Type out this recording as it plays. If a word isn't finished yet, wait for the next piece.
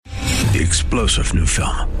The explosive new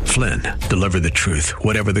film, Flynn, deliver the truth,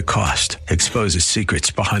 whatever the cost, exposes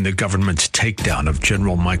secrets behind the government's takedown of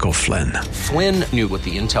General Michael Flynn. Flynn knew what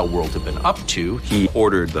the intel world had been up to. He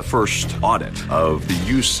ordered the first audit of the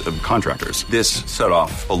use of contractors. This set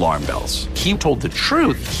off alarm bells. He told the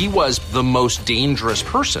truth. He was the most dangerous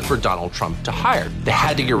person for Donald Trump to hire. They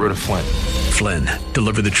had to get rid of Flynn. Flynn,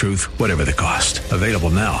 deliver the truth, whatever the cost. Available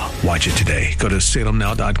now. Watch it today. Go to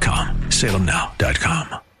salemnow.com.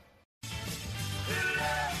 salemnow.com.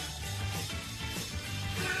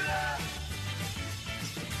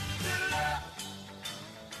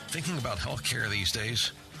 Thinking about healthcare these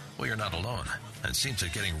days? Well, you're not alone. And it seems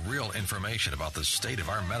that getting real information about the state of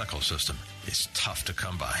our medical system is tough to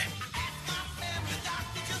come by.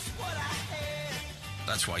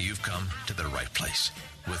 That's why you've come to the right place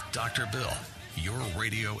with Dr. Bill, your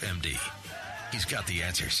radio MD. He's got the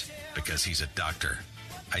answers because he's a doctor.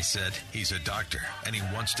 I said he's a doctor, and he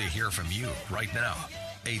wants to hear from you right now.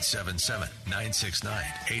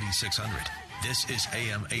 877-969-8600. This is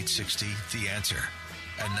AM 860, The Answer.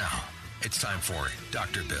 And now, it's time for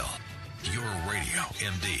Dr. Bill, your radio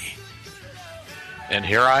MD. And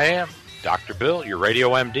here I am, Dr. Bill, your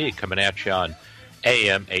radio MD, coming at you on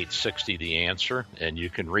AM 860, The Answer. And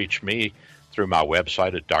you can reach me through my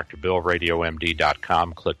website at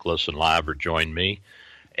drbillradiomd.com. Click Listen Live or Join Me.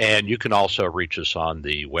 And you can also reach us on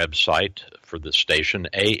the website for the station,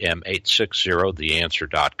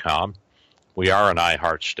 am860theanswer.com. We are an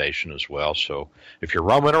iHeart station as well, so if you're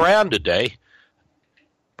roaming around today,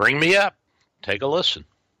 bring me up. Take a listen.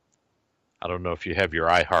 I don't know if you have your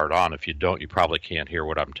iHeart on. If you don't, you probably can't hear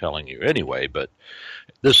what I'm telling you anyway, but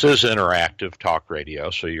this is interactive talk radio,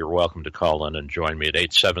 so you're welcome to call in and join me at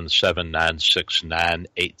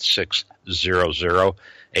 877-969-8600,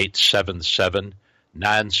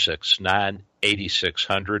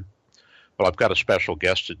 877-969-8600. Well, I've got a special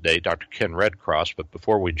guest today, Dr. Ken Redcross, but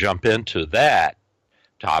before we jump into that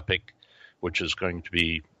topic, which is going to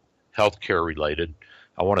be healthcare related,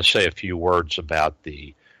 I want to say a few words about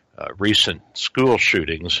the recent school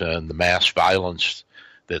shootings and the mass violence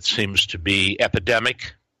that seems to be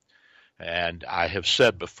epidemic. And I have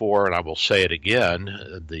said before, and I will say it again,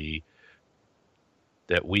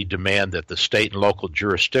 that we demand that the state and local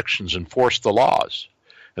jurisdictions enforce the laws.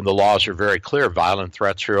 And the laws are very clear. Violent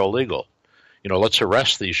threats are illegal. You know, let's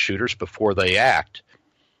arrest these shooters before they act.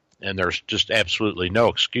 And there's just absolutely no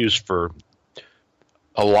excuse for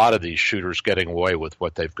a lot of these shooters getting away with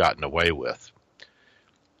what they've gotten away with.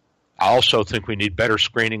 I also think we need better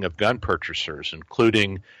screening of gun purchasers,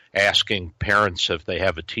 including asking parents if they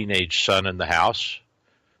have a teenage son in the house.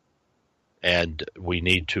 And we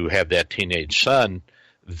need to have that teenage son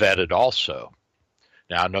vetted also.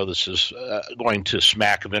 Now, I know this is going to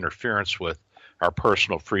smack of interference with our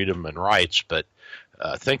personal freedom and rights, but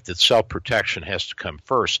I think that self-protection has to come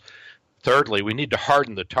first. Thirdly, we need to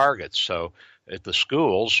harden the targets. So at the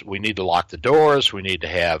schools, we need to lock the doors. We need to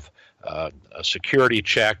have a security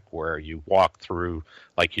check where you walk through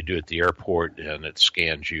like you do at the airport and it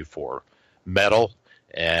scans you for metal.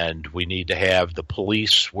 And we need to have the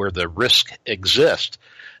police where the risk exists,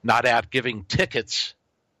 not out giving tickets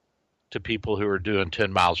to people who are doing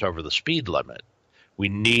 10 miles over the speed limit. We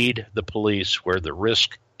need the police where the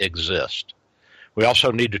risk exists. We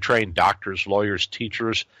also need to train doctors, lawyers,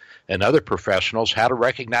 teachers, and other professionals how to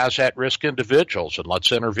recognize at-risk individuals, and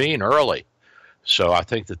let's intervene early. So I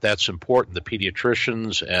think that that's important. The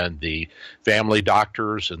pediatricians and the family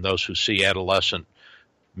doctors and those who see adolescent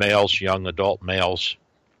males, young adult males,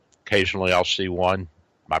 occasionally I'll see one.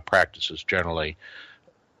 My practice is generally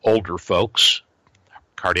older folks.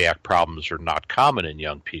 Cardiac problems are not common in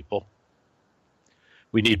young people.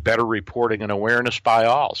 We need better reporting and awareness by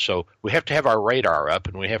all. So we have to have our radar up,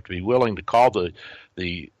 and we have to be willing to call the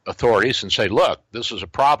authorities and say, look, this is a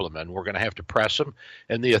problem, and we're going to have to press them.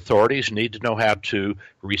 And the authorities need to know how to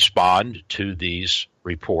respond to these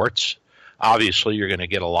reports. Obviously, you're going to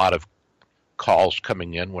get a lot of calls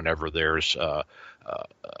coming in whenever there's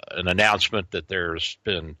an announcement that there's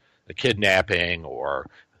been a kidnapping or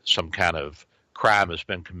some kind of crime has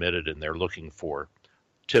been committed, and they're looking for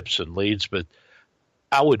tips and leads. But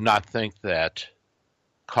I would not think that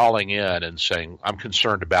calling in and saying, I'm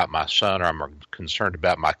concerned about my son or I'm concerned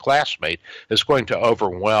about my classmate is going to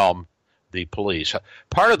overwhelm the police.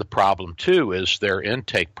 Part of the problem, too, is their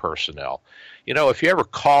intake personnel. You know, if you ever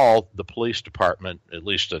call the police department, at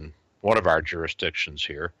least in one of our jurisdictions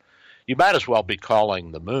here, you might as well be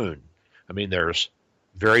calling the moon. I mean, there's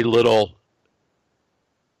very little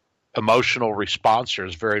emotional response.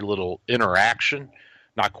 There's very little interaction.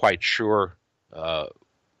 Not quite sure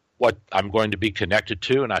what I'm going to be connected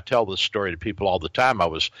to, and I tell this story to people all the time. I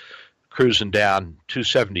was cruising down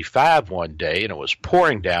 275 one day, and it was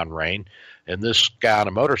pouring down rain. And this guy on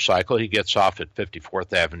a motorcycle, he gets off at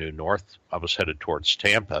 54th Avenue North. I was headed towards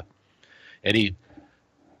Tampa. And he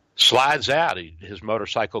slides out. His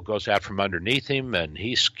motorcycle goes out from underneath him, and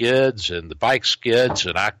he skids, and the bike skids.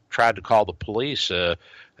 And I tried to call the police to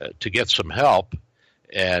get some help.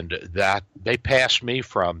 And that they passed me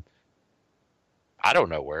from, I don't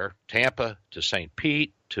know where, Tampa to St.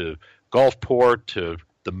 Pete to Gulfport to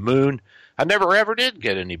the moon. I never ever did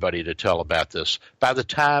get anybody to tell about this. By the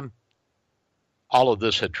time all of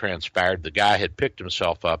this had transpired, the guy had picked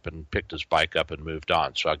himself up and picked his bike up and moved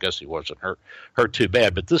on. So I guess he wasn't hurt too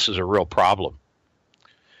bad, but this is a real problem.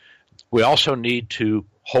 We also need to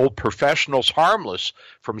hold professionals harmless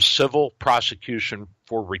from civil prosecution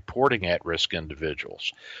for reporting at-risk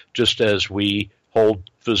individuals, just as we hold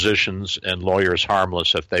physicians and lawyers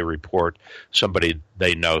harmless if they report somebody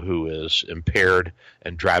they know who is impaired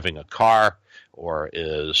and driving a car or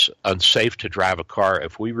is unsafe to drive a car.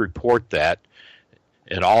 If we report that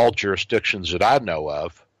in all jurisdictions that I know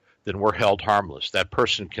of, then we're held harmless. That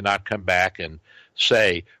person cannot come back and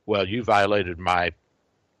say, well, you violated my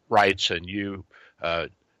rights and you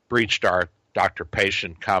breached our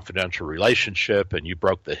doctor-patient confidential relationship and you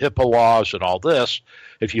broke the HIPAA laws and all this.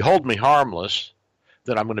 If you hold me harmless,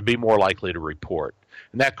 then I'm going to be more likely to report.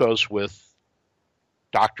 And that goes with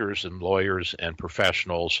doctors and lawyers and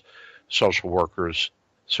professionals, social workers,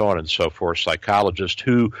 so on and so forth, psychologists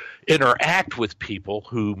who interact with people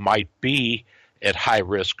who might be at high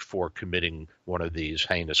risk for committing one of these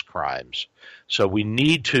heinous crimes. So we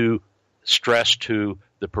need to stress to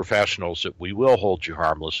the professionals that we will hold you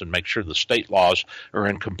harmless and make sure the state laws are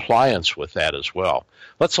in compliance with that as well.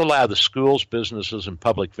 Let's allow the schools, businesses, and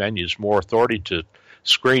public venues more authority to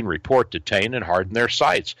screen, report, detain, and harden their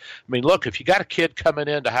sites. I mean, look, if you got a kid coming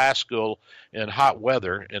into high school in hot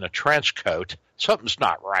weather in a trench coat, something's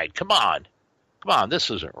not right. Come on,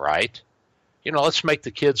 this isn't right. You know, let's make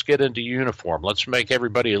the kids get into uniform. Let's make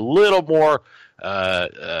everybody a little more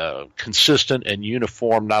consistent and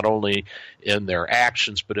uniform, not only in their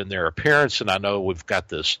actions, but in their appearance. And I know we've got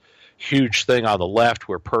this huge thing on the left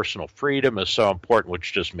where personal freedom is so important,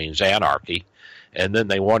 which just means anarchy. And then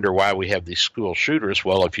they wonder why we have these school shooters.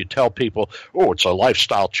 Well, if you tell people, oh, it's a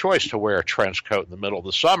lifestyle choice to wear a trench coat in the middle of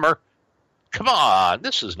the summer, come on,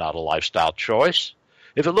 this is not a lifestyle choice.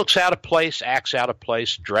 If it looks out of place, acts out of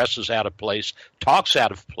place, dresses out of place, talks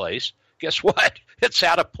out of place, guess what? It's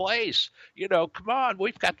out of place. You know, come on,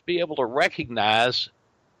 we've got to be able to recognize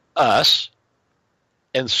us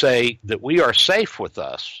and say that we are safe with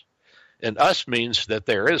us. And us means that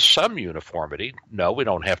there is some uniformity. No, we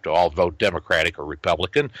don't have to all vote Democratic or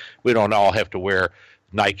Republican. We don't all have to wear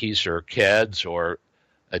Nikes or Keds or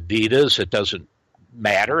Adidas. It doesn't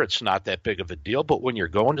matter. It's not that big of a deal. But when you're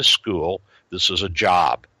going to school, this is a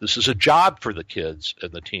job. This is a job for the kids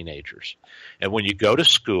and the teenagers. And when you go to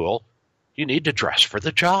school, you need to dress for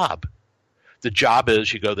the job. The job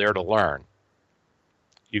is you go there to learn.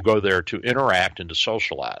 You go there to interact and to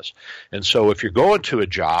socialize. And so if you're going to a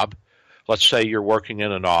job, let's say you're working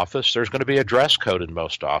in an office, there's going to be a dress code in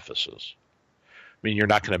most offices. I mean, you're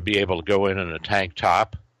not going to be able to go in a tank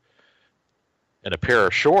top and a pair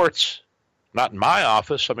of shorts. Not in my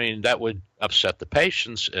office. I mean, that would upset the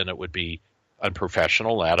patients, and it would be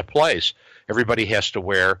unprofessional and out of place. Everybody has to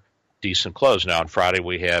wear decent clothes. Now, on Friday,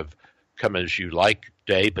 we have Come As You Like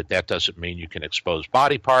Day, but that doesn't mean you can expose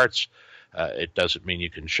body parts. It doesn't mean you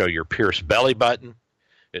can show your pierced belly button.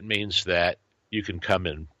 It means that you can come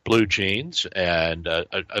in blue jeans and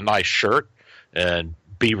a nice shirt and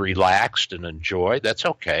be relaxed and enjoy. That's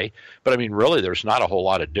okay. But, I mean, really, there's not a whole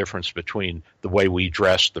lot of difference between the way we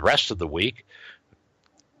dress the rest of the week.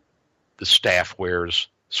 The staff wears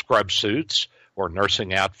scrub suits or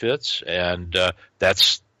nursing outfits, and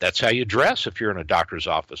that's how you dress if you're in a doctor's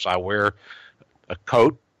office. I wear a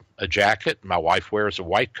coat, a jacket. My wife wears a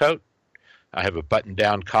white coat. I have a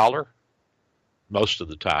button-down collar most of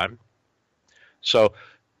the time. So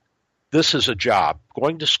this is a job.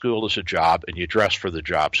 Going to school is a job, and you dress for the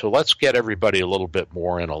job. So let's get everybody a little bit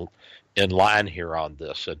more in line here on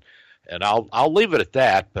this. And I'll leave it at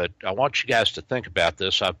that, but I want you guys to think about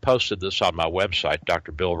this. I've posted this on my website,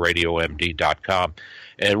 drbillradiomd.com,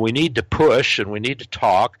 and we need to push and we need to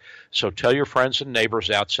talk. So tell your friends and neighbors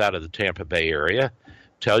outside of the Tampa Bay area.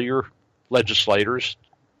 Tell your legislators.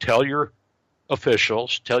 Tell your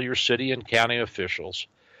officials. Tell your city and county officials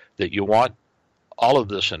that you want all of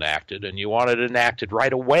this enacted, and you want it enacted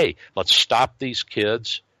right away. Let's stop these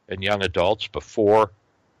kids and young adults before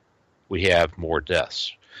we have more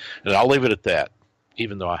deaths. And I'll leave it at that,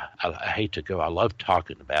 even though I hate to go. I love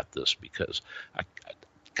talking about this because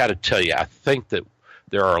got to tell you, I think that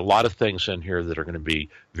there are a lot of things in here that are going to be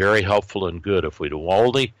very helpful and good if we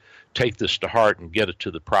only take this to heart and get it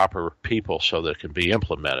to the proper people so that it can be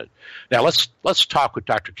implemented. Now, let's talk with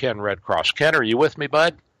Dr. Ken Redcross. Ken, are you with me,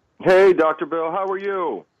 bud? Hey, Dr. Bill, how are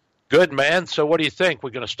you? Good, man. So what do you think?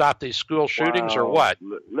 We're going to stop these school shootings or what?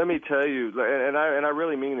 Let me tell you, and I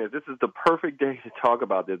really mean this. This is the perfect day to talk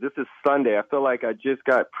about this. This is Sunday. I feel like I just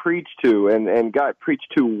got preached to and got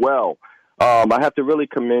preached to well. I have to really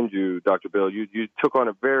commend you, Dr. Bill. You took on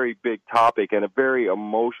a very big topic and a very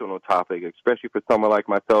emotional topic, especially for someone like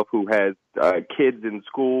myself who has kids in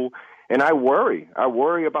school. And I worry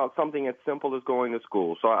about something as simple as going to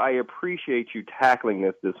school. So I appreciate you tackling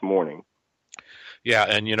this morning. Yeah,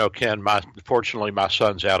 and Ken, fortunately my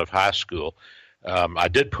son's out of high school. I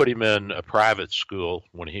did put him in a private school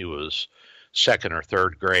when he was second or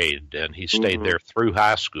third grade, and he stayed there through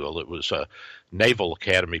high school. It was a Naval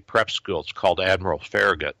Academy prep school. It's called Admiral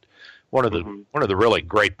Farragut, one of the really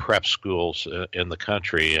great prep schools in the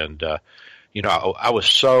country. And I was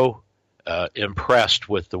so impressed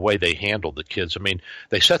with the way they handled the kids. I mean,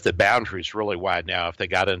 they set the boundaries really wide. Now, if they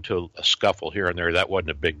got into a scuffle here and there, that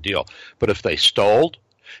wasn't a big deal. But if they stole,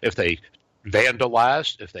 if they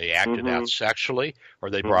vandalized, if they acted out sexually, or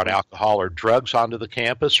they brought alcohol or drugs onto the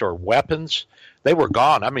campus or weapons, they were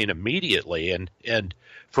gone. I mean, immediately. And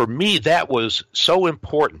for me, that was so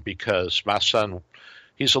important because my son,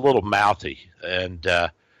 he's a little mouthy, and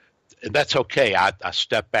that's okay. I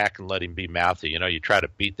step back and let him be mouthy. You try to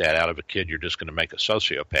beat that out of a kid, you're just going to make a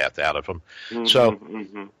sociopath out of him. So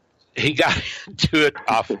he got into it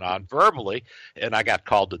off and on verbally, and I got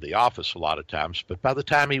called to the office a lot of times. But by the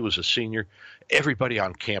time he was a senior, everybody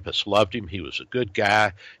on campus loved him. He was a good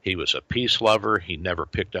guy. He was a peace lover. He never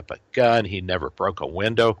picked up a gun. He never broke a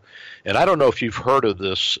window. And I don't know if you've heard of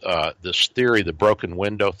this theory, the broken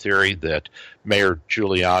window theory, that Mayor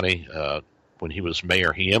Giuliani, when he was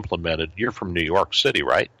mayor, he implemented. You're from New York City,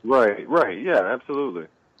 right? Right. Yeah, absolutely.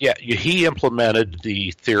 Yeah, he implemented the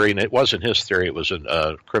theory, and it wasn't his theory. It was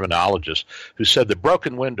a criminologist who said the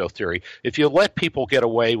broken window theory, if you let people get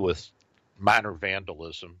away with minor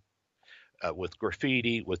vandalism, with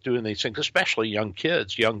graffiti, with doing these things, especially young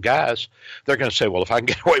kids, young guys, they're going to say, well, if I can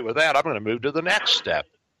get away with that, I'm going to move to the next step.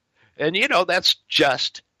 And, that's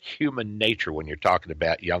just human nature when you're talking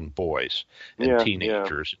about young boys and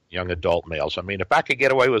teenagers, young adult males. I mean, if I could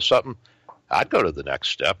get away with something, I'd go to the next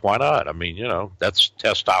step. Why not? I mean, that's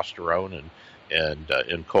testosterone and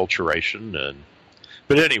enculturation.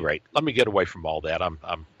 But at any rate, let me get away from all that. I'm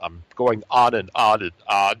going on and on and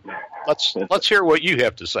on. Let's hear what you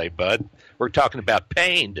have to say, bud. We're talking about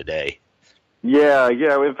pain today. Yeah.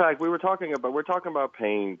 In fact, we're talking about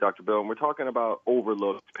pain, Dr. Bill, and we're talking about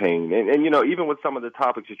overlooked pain. And even with some of the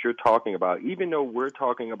topics that you're talking about, even though we're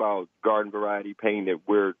talking about garden variety pain that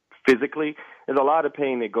we're physically, there's a lot of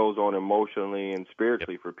pain that goes on emotionally and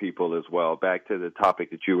spiritually for people as well, back to the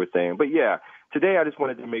topic that you were saying. But yeah, today I just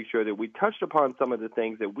wanted to make sure that we touched upon some of the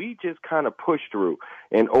things that we just kind of push through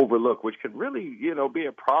and overlook, which could really, be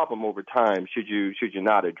a problem over time should you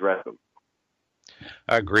not address them.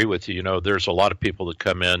 I agree with you. There's a lot of people that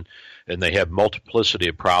come in and they have multiplicity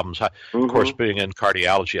of problems. Of course, being in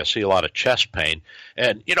cardiology, I see a lot of chest pain.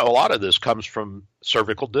 And, a lot of this comes from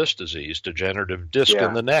cervical disc disease, degenerative disc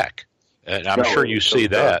in the neck. And I'm sure you see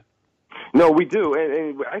that. No, we do.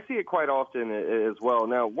 And I see it quite often as well.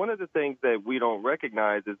 Now, one of the things that we don't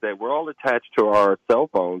recognize is that we're all attached to our cell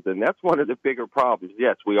phones, and that's one of the bigger problems.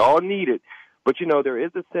 Yes, we all need it. But, there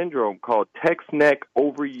is a syndrome called text neck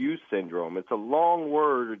overuse syndrome. It's a long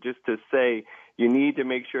word just to say you need to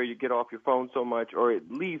make sure you get off your phone so much, or at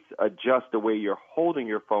least adjust the way you're holding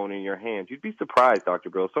your phone in your hands. You'd be surprised,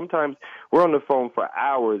 Dr. Bill. Sometimes we're on the phone for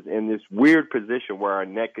hours in this weird position where our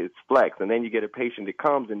neck is flexed, and then you get a patient that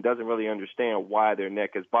comes and doesn't really understand why their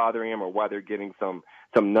neck is bothering them or why they're getting some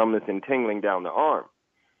numbness and tingling down the arm.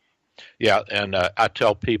 Yeah, and I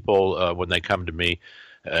tell people when they come to me,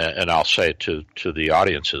 and I'll say it to the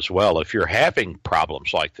audience as well, if you're having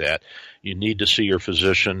problems like that, you need to see your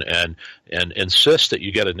physician and insist that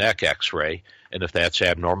you get a neck x-ray. And if that's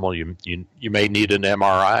abnormal, you may need an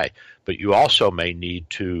MRI. But you also may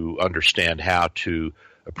need to understand how to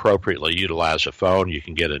appropriately utilize a phone. You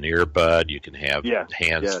can get an earbud, you can have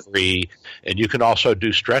hands-free, and you can also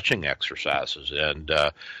do stretching exercises and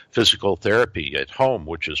physical therapy at home,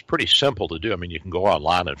 which is pretty simple to do. I mean, you can go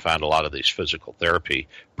online and find a lot of these physical therapy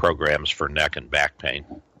programs for neck and back pain.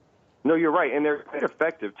 No, you're right, and they're quite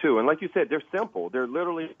effective, too. And like you said, they're simple. They're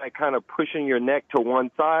literally like kind of pushing your neck to one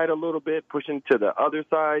side a little bit, pushing to the other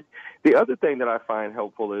side. The other thing that I find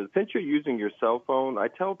helpful is since you're using your cell phone, I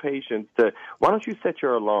tell patients why don't you set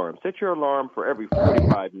your alarm? Set your alarm for every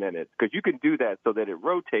 45 minutes, because you can do that so that it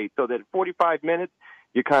rotates, so that at 45 minutes,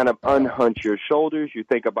 you kind of unhunch your shoulders, you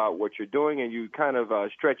think about what you're doing, and you kind of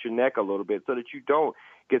stretch your neck a little bit so that you don't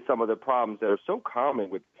get some of the problems that are so common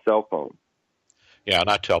with cell phones. Yeah,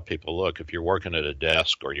 and I tell people, look, if you're working at a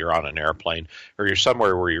desk or you're on an airplane or you're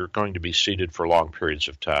somewhere where you're going to be seated for long periods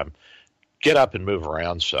of time, get up and move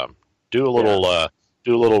around some. Do a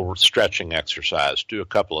little stretching exercise. Do a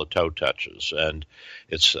couple of toe touches, and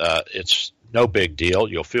it's no big deal.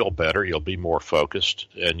 You'll feel better. You'll be more focused,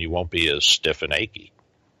 and you won't be as stiff and achy.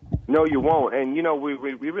 No, you won't. And, you know, we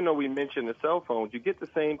even though we mentioned the cell phones, you get the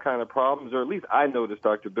same kind of problems, or at least I noticed,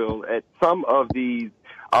 Dr. Bill, at some of these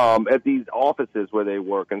at these offices where they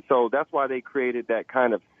work. And so that's why they created that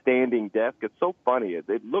kind of standing desk. It's so funny.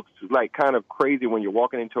 It looks like kind of crazy when you're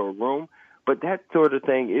walking into a room, but that sort of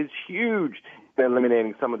thing is huge in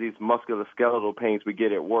eliminating some of these musculoskeletal pains we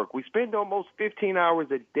get at work. We spend almost 15 hours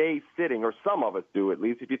a day sitting, or some of us do at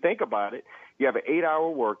least. If you think about it, you have an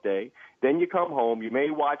 8-hour workday. Then you come home. You may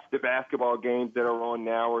watch the basketball games that are on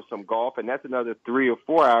now or some golf, and that's another 3 or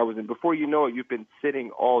 4 hours. And before you know it, you've been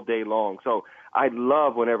sitting all day long. So I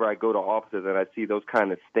love whenever I go to offices and I see those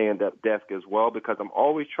kind of stand-up desks as well, because I'm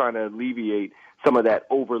always trying to alleviate some of that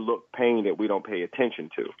overlooked pain that we don't pay attention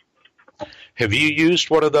to. Have you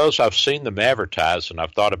used one of those? I've seen them advertised, and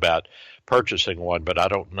I've thought about purchasing one, but I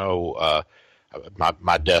don't know.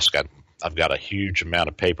 My desk, I've got a huge amount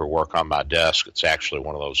of paperwork on my desk. It's actually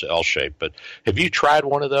one of those L-shaped. But have you tried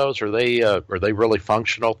one of those? Are they really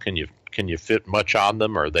functional? Can you fit much on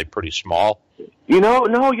them, or are they pretty small?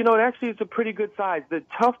 Actually it's a pretty good size. The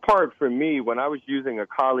tough part for me when I was using a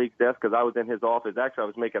colleague's desk, because I was in his office, actually I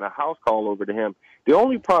was making a house call over to him. The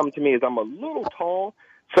only problem to me is I'm a little tall,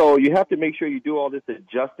 so you have to make sure you do all this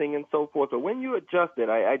adjusting and so forth. But when you adjust it,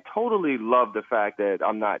 I totally love the fact that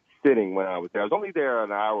I'm not sitting when I was there. I was only there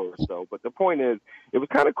an hour or so. But the point is, it was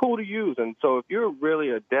kind of cool to use. And so if you're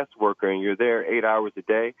really a desk worker and you're there 8 hours a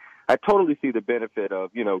day, I totally see the benefit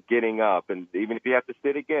of, getting up. And even if you have to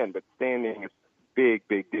sit again, but standing is a big,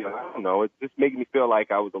 big deal. I don't know. It just made me feel like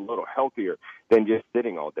I was a little healthier than just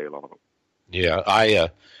sitting all day long. Yeah,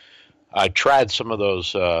 I tried some of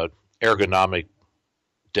those ergonomic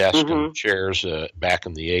desk and chairs back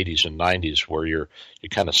in the 80s and 90s where you're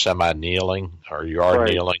kind of semi-kneeling or you are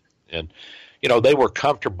kneeling. And, they were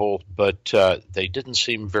comfortable, but they didn't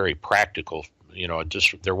seem very practical.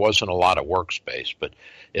 There wasn't a lot of workspace. But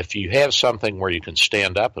if you have something where you can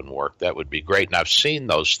stand up and work, that would be great. And I've seen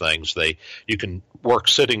those things. You can work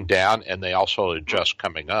sitting down, and they also adjust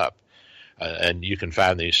coming up. And you can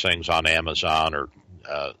find these things on Amazon or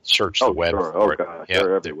search the web for it. Gosh,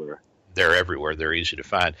 they're everywhere. They're everywhere. They're easy to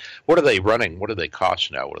find. What are they running? What do they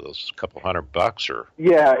cost now? What are those, a couple $100 or?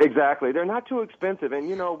 Yeah, exactly. They're not too expensive. And,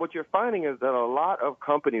 what you're finding is that a lot of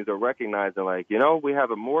companies are recognizing, we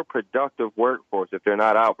have a more productive workforce if they're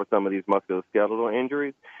not out for some of these musculoskeletal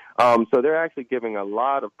injuries. So they're actually giving a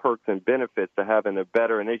lot of perks and benefits to having a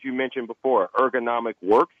better, and as you mentioned before, ergonomic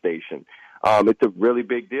workstation. It's a really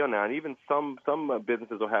big deal now, and even some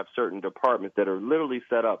businesses will have certain departments that are literally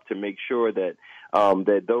set up to make sure that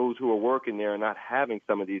that those who are working there are not having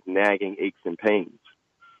some of these nagging aches and pains.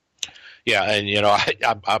 Yeah, and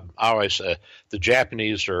I always the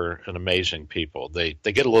Japanese are an amazing people. They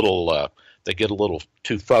get a little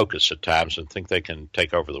too focused at times and think they can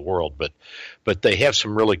take over the world, but they have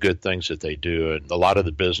some really good things that they do. And a lot of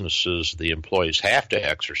the businesses, the employees have to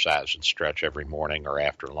exercise and stretch every morning or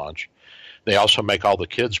after lunch. They also make all the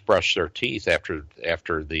kids brush their teeth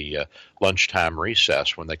after the lunchtime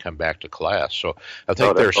recess when they come back to class. So I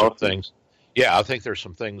think there's some things. Yeah, I think there's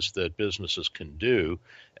some things that businesses can do.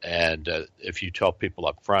 And if you tell people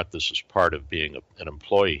up front, this is part of being an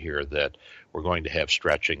employee here, that we're going to have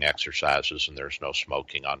stretching exercises and there's no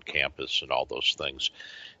smoking on campus and all those things.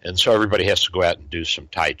 And so everybody has to go out and do some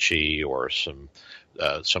Tai Chi or some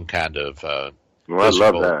kind of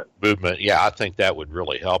physical movement. Yeah, I think that would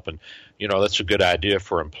really help. And, that's a good idea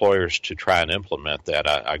for employers to try and implement that.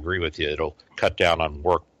 I agree with you. It'll cut down on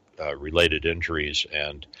work-related injuries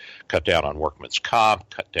and cut down on workman's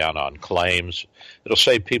comp, cut down on claims. It'll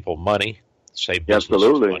save people money, save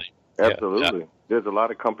businesses money. Absolutely. Yeah. There's a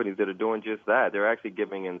lot of companies that are doing just that. They're actually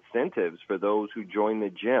giving incentives for those who join the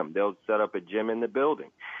gym. They'll set up a gym in the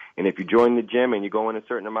building. And if you join the gym and you go in a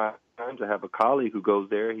certain amount of times. I have a colleague who goes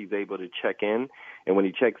there. He's able to check in, and when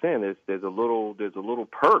he checks in, there's a little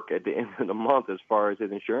perk at the end of the month as far as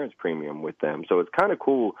his insurance premium with them. So it's kind of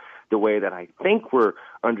cool the way that I think we're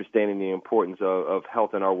understanding the importance of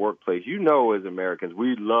health in our workplace. You know, as Americans,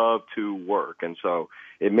 we love to work, and so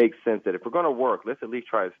it makes sense that if we're going to work, let's at least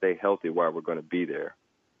try to stay healthy while we're going to be there.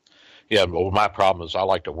 Yeah, well, my problem is I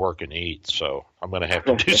like to work and eat, so I'm going to have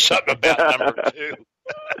to do something about number two.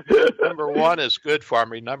 Number one is good for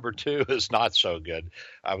me. Number two is not so good.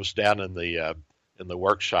 I was down in the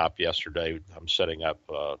workshop yesterday. I'm setting up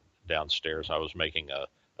downstairs. I was making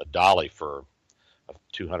a dolly for a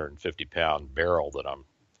 250-pound barrel that I'm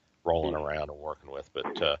rolling around and working with.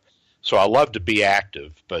 But so I love to be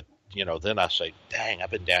active, but then I say, dang,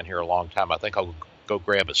 I've been down here a long time. I think I'll go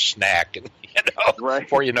grab a snack, and right.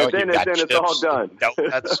 Before you know it, you've got chips. It's all done.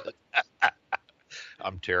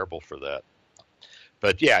 I'm terrible for that.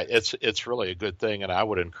 But yeah, it's really a good thing, and I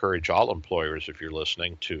would encourage all employers, if you're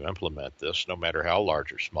listening, to implement this, no matter how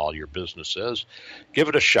large or small your business is. Give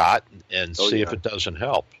it a shot and see if it doesn't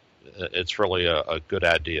help. It's really a good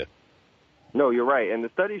idea. No, you're right. And the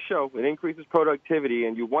studies show it increases productivity,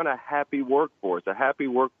 and you want a happy workforce. A happy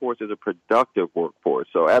workforce is a productive workforce.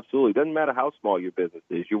 So absolutely, it doesn't matter how small your business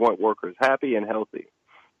is. You want workers happy and healthy.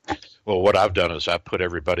 Well, what I've done is I put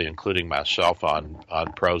everybody, including myself, on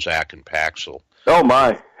Prozac and Paxil. Oh,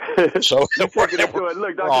 my. So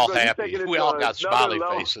we're all happy. We all got smiley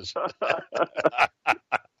faces.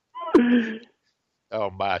 Oh,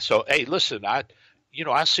 my. So, hey, listen, I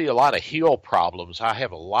see a lot of heel problems. I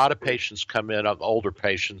have a lot of patients come in, older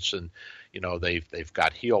patients, and, they've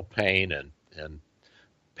got heel pain and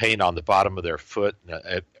pain on the bottom of their foot.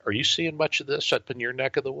 Are you seeing much of this up in your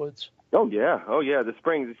neck of the woods? Oh, yeah. The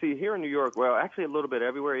springs. You see, here in New York, well, actually a little bit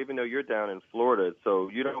everywhere, even though you're down in Florida, so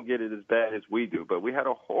you don't get it as bad as we do. But we had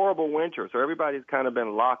a horrible winter, so everybody's kind of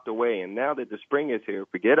been locked away. And now that the spring is here,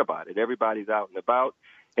 forget about it. Everybody's out and about.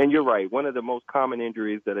 And you're right. One of the most common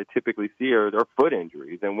injuries that I typically see are foot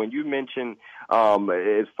injuries. And when you mention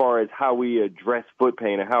as far as how we address foot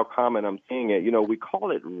pain and how common I'm seeing it, we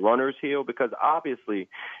call it runner's heel because obviously,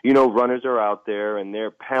 runners are out there and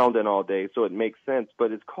they're pounding all day, so it makes sense.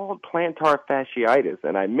 But it's called plantar fasciitis.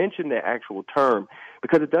 And I mentioned the actual term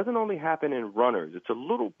because it doesn't only happen in runners. It's a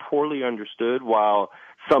little poorly understood, while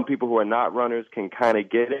some people who are not runners can kind of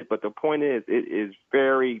get it. But the point is, it is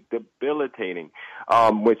very debilitating,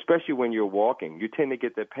 especially when you're walking. You tend to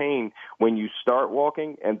get the pain when you start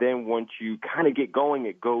walking, and then once you kind of get going,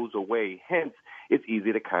 it goes away. Hence, it's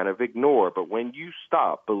easy to kind of ignore. But when you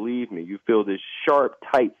stop, believe me, you feel this sharp,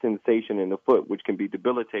 tight sensation in the foot, which can be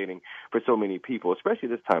debilitating for so many people, especially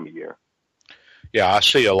this time of year. Yeah, I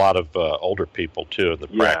see a lot of older people, too, in the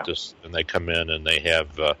practice, and they come in and they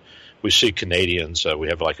have we see Canadians. We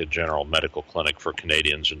have like a general medical clinic for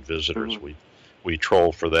Canadians and visitors. Mm-hmm. We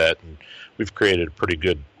troll for that, and we've created a pretty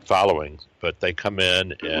good following. But they come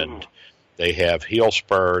in and they have heel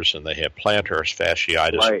spurs and they have plantar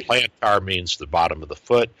fasciitis. Right. Plantar means the bottom of the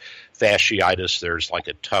foot. Fasciitis, there's like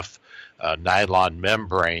a tough nylon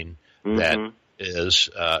membrane that is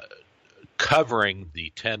covering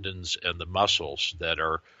the tendons and the muscles that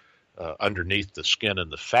are underneath the skin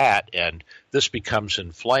and the fat, and this becomes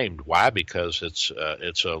inflamed. Why? Because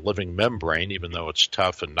it's a living membrane. Even though it's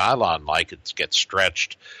tough and nylon-like, it gets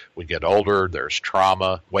stretched. We get older, there's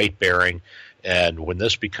trauma, weight bearing, and when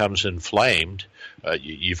this becomes inflamed,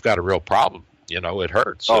 you've got a real problem. It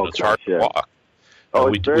hurts, and it's hard to walk.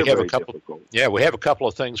 It's very difficult. Yeah, we have a couple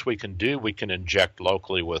of things we can do. We can inject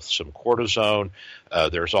locally with some cortisone.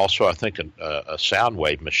 There's also, I think, a sound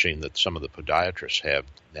wave machine that some of the podiatrists have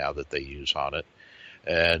now that they use on it.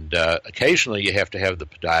 And occasionally you have to have the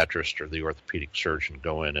podiatrist or the orthopedic surgeon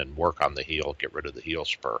go in and work on the heel, get rid of the heel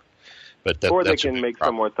spur. But or they can make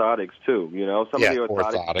some orthotics too. Some of the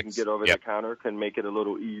orthotics you can get over the counter can make it a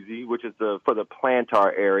little easy, which is for the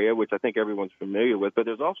plantar area, which I think everyone's familiar with. But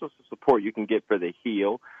there's also some support you can get for the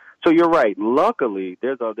heel. So you're right. Luckily,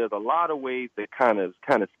 there's a lot of ways to kind of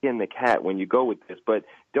skin the cat when you go with this, but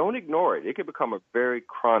don't ignore it. It can become a very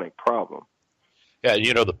chronic problem. Yeah,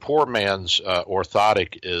 the poor man's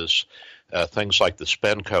orthotic is things like the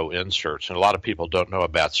Spenco inserts, and a lot of people don't know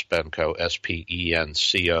about Spenco,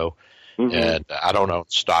 Spenco. And I don't own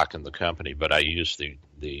stock in the company, but I use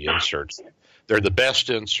the inserts. They're the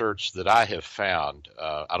best inserts that I have found.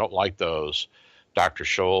 I don't like those Dr.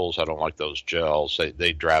 Scholl's. I don't like those gels.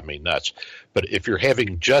 They drive me nuts. But if you're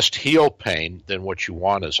having just heel pain, then what you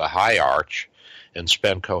want is a high arch. And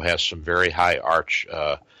Spenco has some very high arch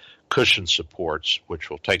cushion supports,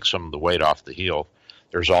 which will take some of the weight off the heel.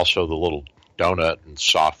 There's also the little donut and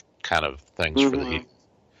soft kind of things for the heel.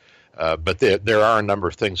 But there are a number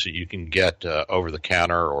of things that you can get over the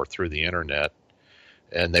counter or through the internet,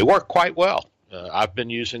 and they work quite well. I've been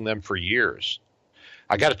using them for years.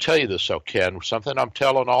 I got to tell you this, though, Ken, something I'm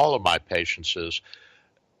telling all of my patients is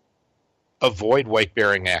avoid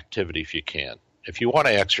weight-bearing activity if you can. If you want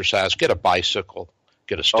to exercise, get a bicycle,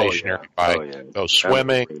 get a stationary bike, go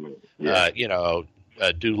swimming,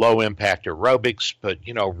 do low-impact aerobics, but,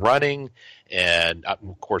 running, and,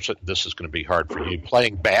 of course, this is going to be hard for you,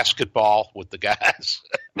 playing basketball with the guys.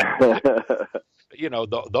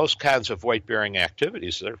 Those kinds of weight-bearing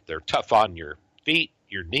activities, they're tough on your feet,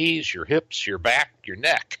 your knees, your hips, your back, your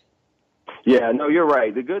neck. Yeah, no, you're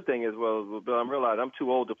right. The good thing is, Bill, I'm realizing I'm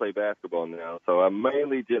too old to play basketball now, so I'm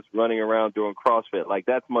mainly just running around doing CrossFit. Like,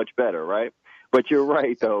 that's much better, right? But you're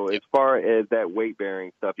right, though, as far as that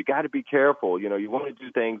weight-bearing stuff, you got to be careful. You want to do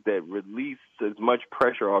things that release as much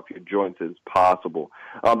pressure off your joints as possible.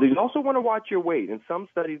 You also want to watch your weight. In some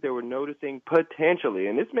studies, they were noticing potentially,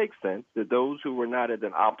 and this makes sense, that those who were not at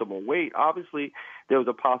an optimal weight, obviously there was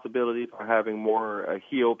a possibility for having more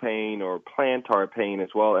heel pain or plantar pain as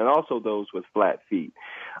well, and also those with flat feet.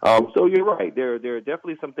 So you're right. There are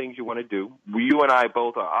definitely some things you want to do. You and I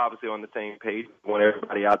both are obviously on the same page. We want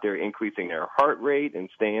everybody out there increasing their heart rate and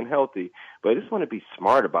staying healthy. But I just want to be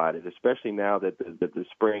smart about it, especially now that the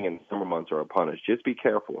spring and summer months are upon us. Just be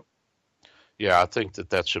careful. Yeah, I think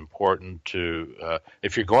that's important to,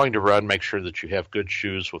 if you're going to run, make sure that you have good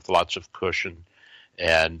shoes with lots of cushion.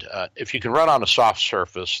 And if you can run on a soft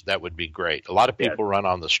surface, that would be great. A lot of people run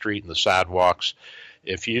on the street and the sidewalks.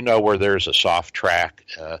 If you know where there's a soft track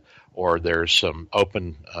or there's some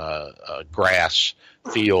open grass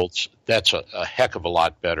fields, that's a heck of a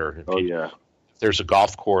lot better. If there's a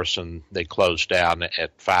golf course and they close down at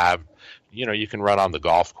 5, you can run on the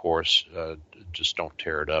golf course. Just don't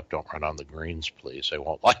tear it up. Don't run on the greens, please. They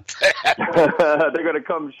won't like that. They're going to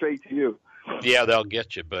come straight to you. Yeah, they'll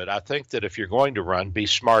get you. But I think that if you're going to run, be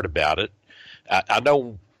smart about it. I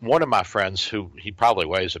know one of my friends he probably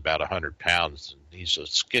weighs about 100 pounds. He's a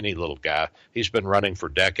skinny little guy. He's been running for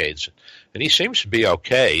decades, and he seems to be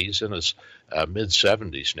okay. He's in his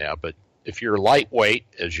mid-70s now. But if you're lightweight,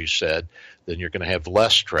 as you said, then you're going to have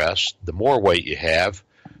less stress. The more weight you have,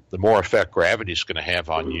 the more effect gravity is going to have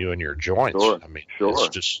on you and your joints. Sure. I mean, sure.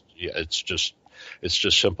 it's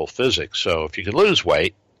just simple physics. So if you can lose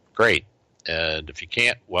weight, great. And if you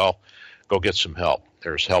can't, well, go get some help.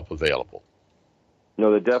 There's help available. No,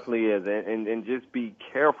 there definitely is, and just be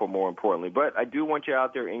careful, more importantly. But I do want you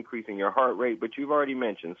out there increasing your heart rate, but you've already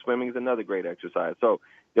mentioned swimming is another great exercise. So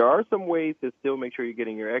there are some ways to still make sure you're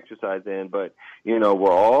getting your exercise in, but,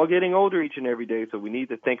 we're all getting older each and every day, so we need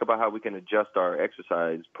to think about how we can adjust our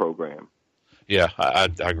exercise program. Yeah, I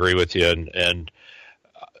agree with you, and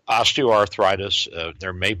osteoarthritis,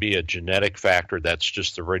 there may be a genetic factor. That's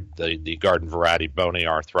just the garden variety bony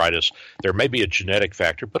arthritis. There may be a genetic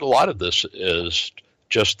factor, but a lot of this is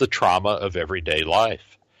just the trauma of everyday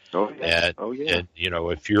life. Oh yeah. And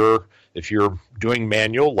if you're doing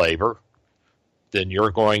manual labor, then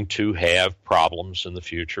you're going to have problems in the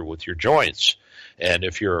future with your joints. And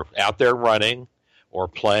if you're out there running or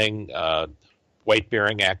playing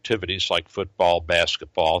weight-bearing activities like football,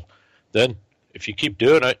 basketball, then if you keep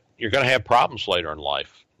doing it, you're going to have problems later in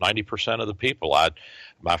life. 90% of the people.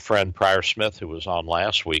 My friend Pryor Smith, who was on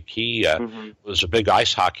last week, he was a big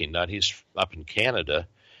ice hockey nut. He's up in Canada,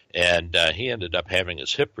 and he ended up having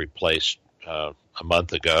his hip replaced a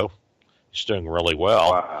month ago. He's doing really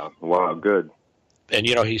well. Wow, good. And,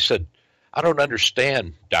 he said, I don't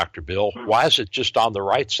understand, Dr. Bill. Why is it just on the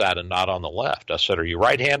right side and not on the left? I said, are you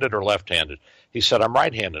right-handed or left-handed? He said, I'm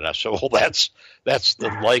right-handed. I said, well, that's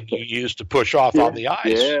the leg you use to push off on the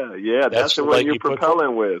ice. Yeah, that's the one you're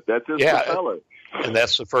propelling with. That's his propeller. And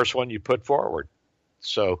that's the first one you put forward.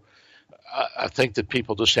 So I think that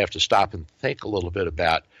people just have to stop and think a little bit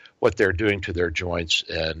about what they're doing to their joints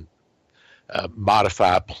and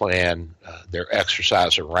modify, plan their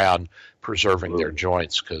exercise around preserving their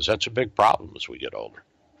joints, because that's a big problem as we get older.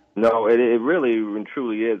 No, it really and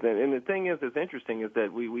truly is. And the thing is, that's interesting, is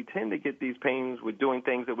that we tend to get these pains with doing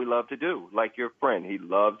things that we love to do. Like your friend, he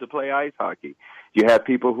loves to play ice hockey. You have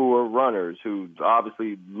people who are runners who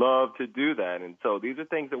obviously love to do that. And so these are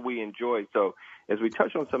things that we enjoy. So as we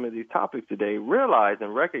touch on some of these topics today, realize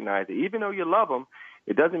and recognize that even though you love them,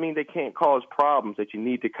 it doesn't mean they can't cause problems that you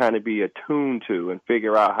need to kind of be attuned to and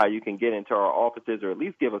figure out how you can get into our offices, or at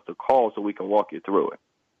least give us a call so we can walk you through it.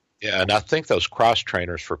 Yeah, and I think those cross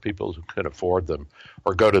trainers, for people who can afford them,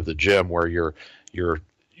 or go to the gym where you're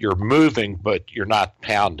moving but you're not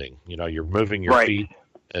pounding. You're moving your feet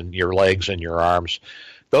and your legs and your arms.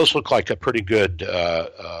 Those look like a pretty good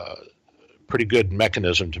pretty good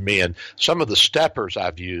mechanism to me. And some of the steppers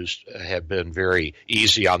I've used have been very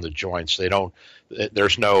easy on the joints.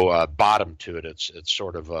 There's no bottom to it. It's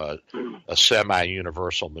sort of a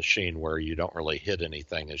semi-universal machine where you don't really hit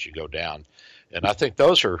anything as you go down. And I think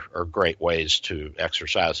those are great ways to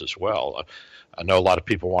exercise as well. I know a lot of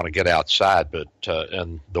people want to get outside, but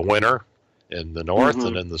in the winter in the north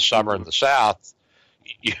and in the summer in the south,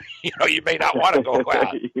 you may not want to go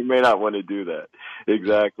out. You may not want to do that.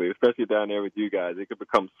 Exactly. Especially down there with you guys. It could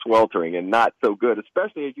become sweltering and not so good,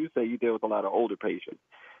 especially as you say you deal with a lot of older patients.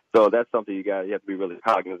 So that's something you have to be really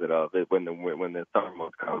cognizant of when the summer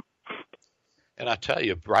months come. And I tell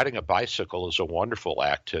you, riding a bicycle is a wonderful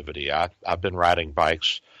activity. I've been riding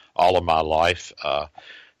bikes all of my life.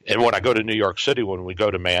 And when I go to New York City, when we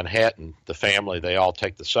go to Manhattan, the family, they all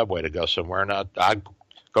take the subway to go somewhere. And I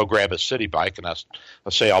go grab a city bike, and I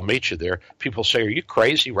say, I'll meet you there. People say, are you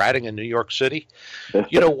crazy riding in New York City?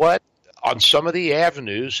 You know what? On some of the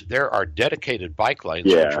avenues, there are dedicated bike lanes,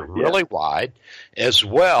 which are really wide. As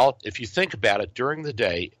well, if you think about it, during the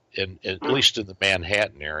day, at least in the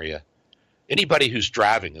Manhattan area, anybody who's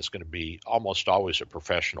driving is going to be almost always a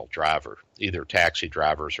professional driver, either taxi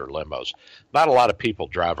drivers or limos. Not a lot of people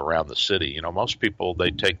drive around the city. Most people,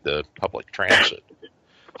 they take the public transit.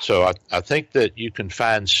 So I think that you can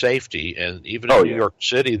find safety, and even in New York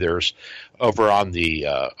City, there's over on the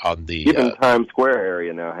even Times Square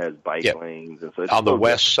area now has bike lanes. And so on the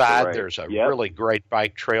west side, there's a really great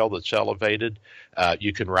bike trail that's elevated.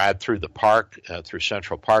 You can ride through the park, through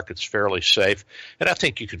Central Park. It's fairly safe, and I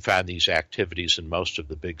think you can find these activities in most of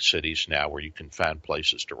the big cities now, where you can find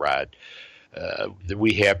places to ride.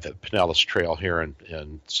 We have the Pinellas Trail here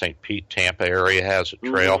in St. Pete. Tampa area has a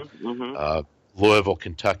trail. Louisville,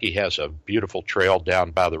 Kentucky has a beautiful trail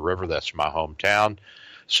down by the river. That's my hometown.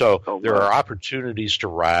 So there are opportunities to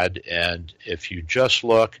ride, and if you just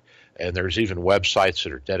look, and there's even websites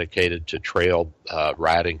that are dedicated to trail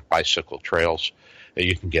riding, bicycle trails, and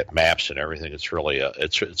you can get maps and everything. It's really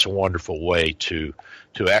it's a wonderful way to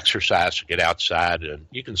exercise, to get outside, and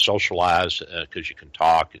you can socialize because you can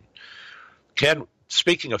talk. And Ken,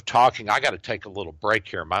 speaking of talking, I got to take a little break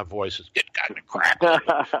here. My voice is getting kind of crackly.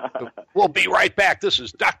 We'll be right back. This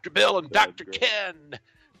is Dr. Bill and Dr. Ken,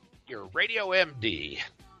 your Radio MD.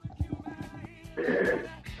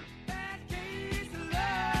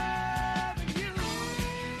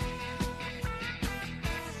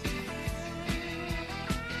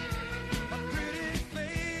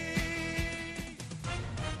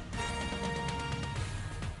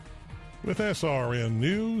 With SRN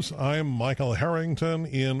News, I'm Michael Harrington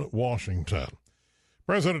in Washington.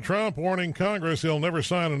 President Trump warning Congress he'll never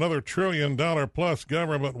sign another $1 trillion-plus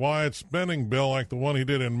government-wide spending bill like the one he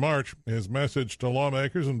did in March. His message to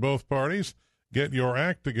lawmakers in both parties, get your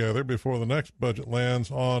act together before the next budget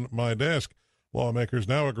lands on my desk. Lawmakers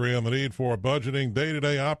now agree on the need for budgeting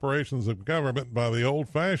day-to-day operations of government by the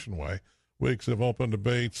old-fashioned way. Weeks of open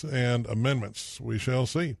debates and amendments. We shall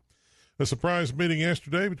see. A surprise meeting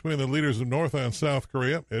yesterday between the leaders of North and South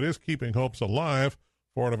Korea. It is keeping hopes alive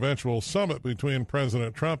for an eventual summit between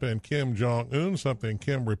President Trump and Kim Jong-un, something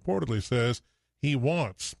Kim reportedly says he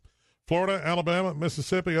wants. Florida, Alabama,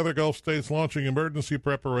 Mississippi, other Gulf states launching emergency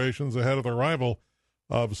preparations ahead of the arrival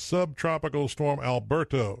of subtropical storm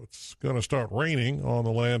Alberto. It's going to start raining on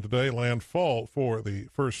the land today. Landfall for the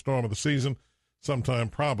first storm of the season, sometime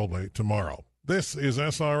probably tomorrow. This is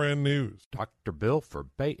SRN News. Dr. Bill for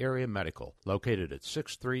Bay Area Medical, located at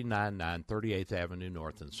 6399 38th Avenue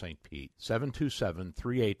North in St. Pete,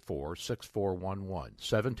 727-384-6411,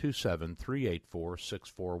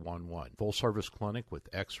 727-384-6411. Full-service clinic with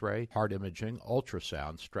X-ray, heart imaging,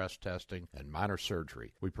 ultrasound, stress testing, and minor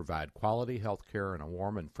surgery. We provide quality health care in a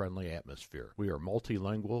warm and friendly atmosphere. We are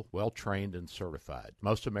multilingual, well-trained, and certified.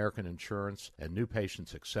 Most American insurance and new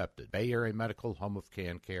patients accepted. Bay Area Medical, home of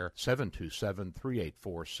CanCare, 727-384-6411,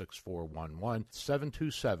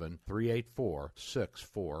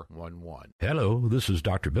 727-384-6411. Hello, this is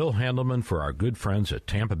Dr. Bill Handelman for our good friends at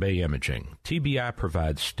Tampa Bay Imaging. TBI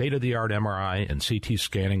provides state-of-the-art MRI and CT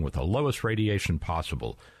scanning with the lowest radiation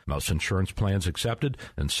possible. Most insurance plans accepted,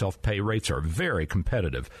 and self-pay rates are very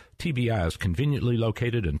competitive. TBI is conveniently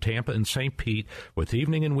located in Tampa and St. Pete with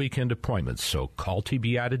evening and weekend appointments, so call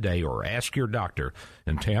TBI today or ask your doctor.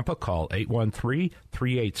 In Tampa, call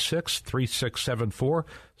 813-386-3674.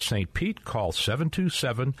 St. Pete, call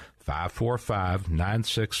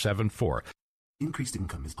 727-545-9674. Increased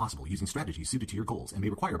income is possible using strategies suited to your goals and may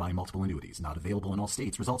require buying multiple annuities. Not available in all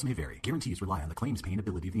states. Results may vary. Guarantees rely on the claims paying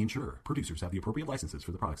ability of the insurer. Producers have the appropriate licenses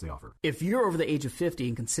for the products they offer. If you're over the age of 50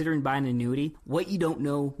 and considering buying an annuity, what you don't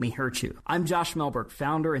know may hurt you. I'm Josh Melberg,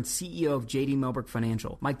 founder and CEO of J.D. Melberg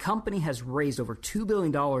Financial. My company has raised over $2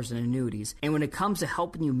 billion in annuities, and when it comes to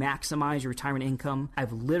helping you maximize your retirement income,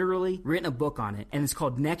 I've literally written a book on it, and it's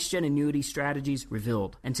called Next Gen Annuity Strategies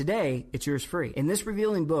Revealed. And today, it's yours free. In this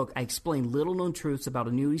revealing book, I explain little-known truths about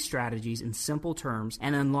annuity strategies in simple terms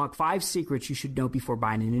and unlock 5 secrets you should know before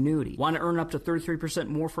buying an annuity. Want to earn up to 33%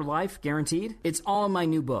 more for life, guaranteed? It's all in my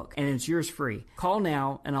new book, and it's yours free. Call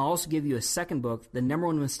now, and I'll also give you a second book, The Number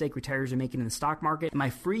One Mistake Retirees Are Making in the Stock Market, and my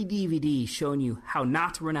free DVD showing you how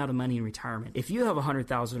not to run out of money in retirement. If you have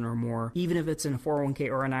 $100,000 or more, even if it's in a 401k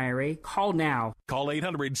or an IRA, call now. Call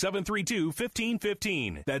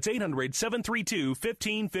 800-732-1515. That's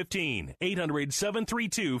 800-732-1515.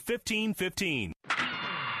 800-732-1515.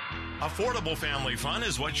 Affordable family fun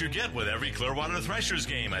is what you get with every Clearwater Threshers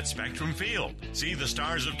game at Spectrum Field. See the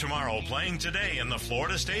stars of tomorrow playing today in the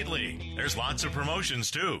Florida State League. There's lots of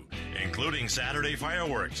promotions too, including Saturday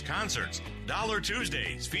fireworks, concerts, Dollar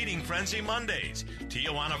Tuesdays, Feeding Frenzy Mondays,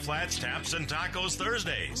 Tijuana Flats Taps and Tacos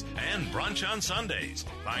Thursdays, and brunch on Sundays.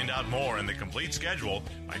 Find out more in the complete schedule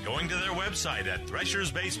by going to their website at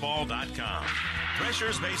threshersbaseball.com.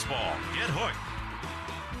 Threshers Baseball. Get hooked.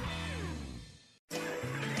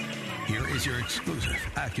 Here is your exclusive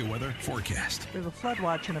AccuWeather forecast. We have a flood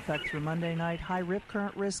watch in effect through Monday night, high rip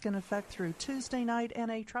current risk in effect through Tuesday night,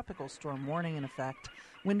 and a tropical storm warning in effect.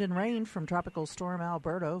 Wind and rain from Tropical Storm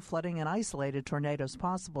Alberto, flooding and isolated tornadoes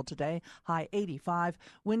possible today, high 85.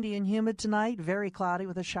 Windy and humid tonight, very cloudy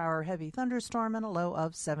with a shower, heavy thunderstorm, and a low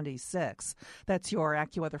of 76. That's your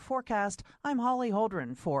AccuWeather forecast. I'm Holly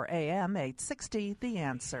Holdren for AM 860, The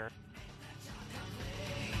Answer.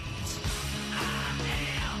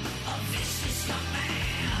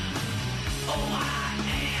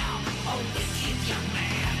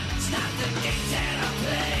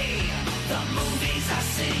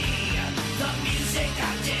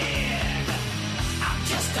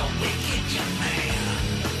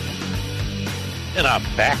 And I'm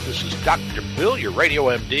back. This is Dr. Bill, your radio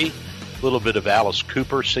MD. A little bit of Alice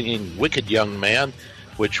Cooper singing Wicked Young Man,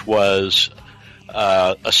 which was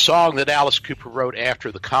a song that Alice Cooper wrote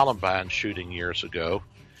after the Columbine shooting years ago.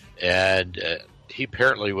 And he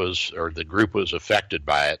apparently was, or the group was affected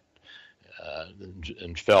by it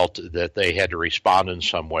and felt that they had to respond in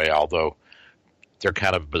some way, although they're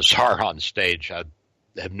kind of bizarre on stage. I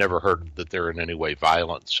have never heard that they're in any way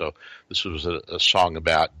violent. So this was a song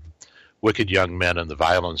about wicked young men and the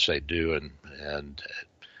violence they do and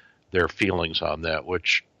their feelings on that,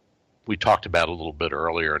 which we talked about a little bit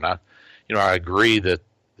earlier. And I agree that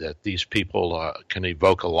these people can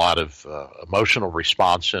evoke a lot of emotional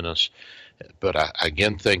response in us. But I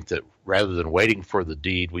again think that rather than waiting for the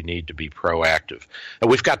deed, we need to be proactive. And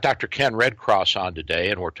we've got Dr. Ken Redcross on today,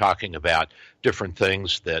 and we're talking about different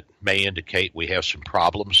things that may indicate we have some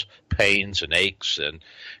problems, pains and aches. And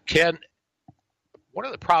Ken, one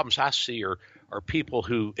of the problems I see are people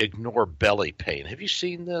who ignore belly pain. Have you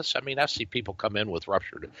seen this? I mean, I see people come in with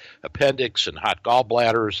ruptured appendix and hot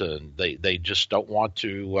gallbladders, and they just don't want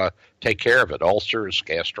to take care of it. Ulcers,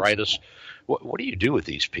 gastritis. What do you do with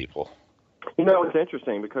these people? You know, it's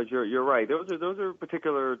interesting because you're right. Those are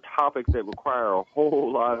particular topics that require a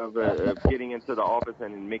whole lot of getting into the office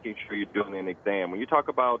and making sure you're doing an exam. When you talk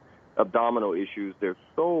about abdominal issues, there's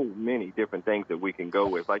so many different things that we can go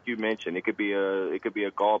with. Like you mentioned, it could be a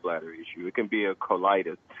gallbladder issue, it can be a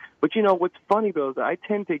colitis. But you know what's funny, Bill, is I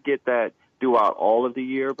tend to get that throughout all of the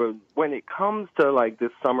year. But when it comes to like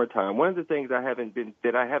this summertime, one of the things I haven't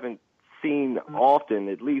seen often,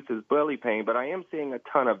 at least, is belly pain, but I am seeing a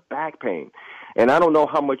ton of back pain. And I don't know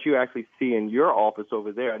how much you actually see in your office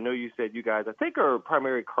over there. I know you said you guys, I think, are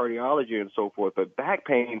primary cardiology and so forth, but back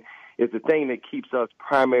pain is the thing that keeps us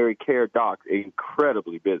primary care docs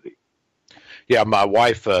incredibly busy. Yeah, my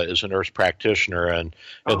wife is a nurse practitioner, and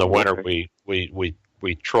in the winter we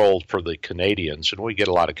trolled for the Canadians, and we get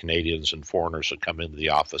a lot of Canadians and foreigners that come into the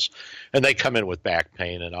office, and they come in with back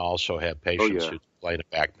pain, and I also have patients who complain of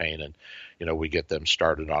back pain, and we get them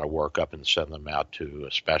started on a workup and send them out to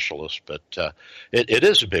a specialist. But it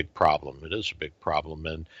is a big problem. It is a big problem,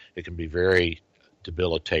 and it can be very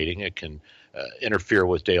debilitating. It can interfere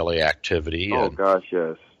with daily activity. Oh, gosh,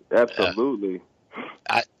 yes, absolutely.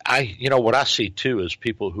 What I see too is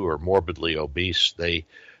people who are morbidly obese. They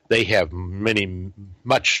have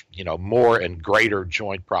much more and greater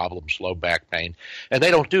joint problems, low back pain, and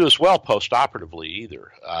they don't do as well post-operatively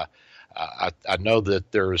either. I know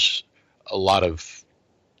that there's a lot of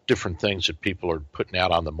different things that people are putting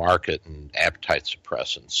out on the market, and appetite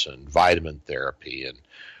suppressants and vitamin therapy and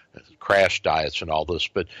crash diets and all this.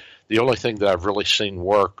 But the only thing that I've really seen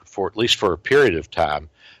work, for at least for a period of time,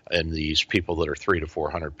 in these people that are 300 to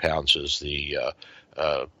 400 pounds is the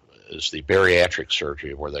bariatric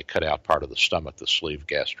surgery, where they cut out part of the stomach, the sleeve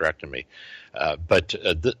gastrectomy. But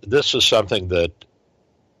this is something that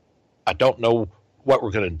I don't know what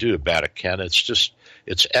we're going to do about it, Ken.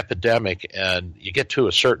 It's epidemic, and you get to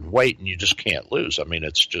a certain weight and you just can't lose. I mean,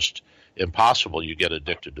 it's just impossible. You get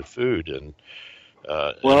addicted to food, and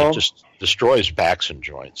it just destroys backs and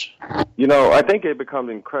joints. I think it becomes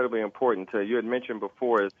incredibly important you had mentioned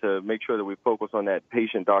before, is to make sure that we focus on that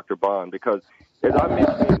patient-doctor bond, because as I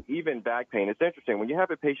mentioned, even back pain, it's interesting. When you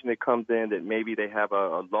have a patient that comes in that maybe they have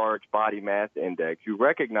a large body mass index, you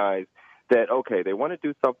recognize that, okay, they want to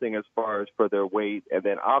do something as far as for their weight, and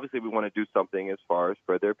then obviously we want to do something as far as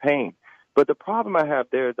for their pain. But the problem I have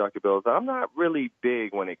there, Dr. Bill, is I'm not really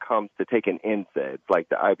big when it comes to taking NSAIDs, like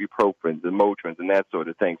the ibuprofens and Motrins and that sort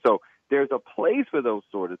of thing. So there's a place for those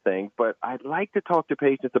sort of things, but I'd like to talk to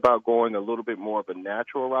patients about going a little bit more of a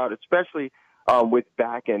natural route, especially with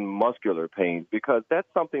back and muscular pains, because that's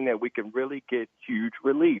something that we can really get huge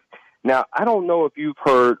relief. Now, I don't know if you've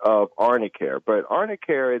heard of Arnicare, but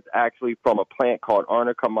Arnicare is actually from a plant called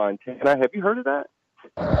Arnica montana. Have you heard of that?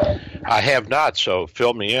 I have not, so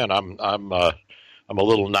fill me in. I'm a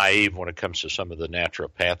little naive when it comes to some of the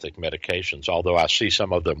naturopathic medications, although I see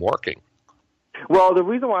some of them working. Well, the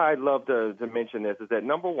reason why I'd love to mention this is that,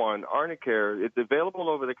 number one, Arnicare, it's available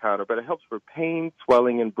over the counter, but it helps for pain,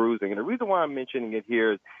 swelling, and bruising. And the reason why I'm mentioning it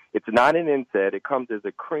here is it's not an NSAID. It comes as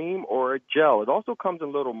a cream or a gel. It also comes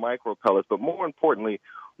in little micro pellets, but more importantly,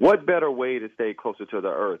 what better way to stay closer to the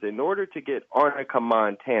earth? In order to get Arnica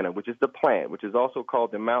montana, which is the plant, which is also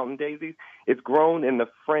called the mountain daisy, it's grown in the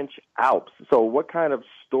French Alps. So what kind of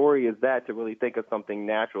story is that to really think of something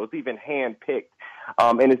natural? It's even hand-picked,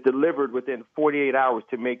 and it's delivered within 48 hours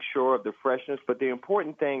to make sure of the freshness. But the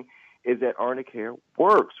important thing is that Arnicare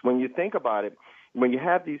works. When you think about it, when you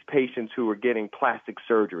have these patients who are getting plastic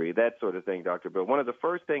surgery, that sort of thing, Dr. Bill, one of the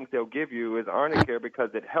first things they'll give you is Arnicare, because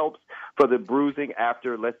it helps for the bruising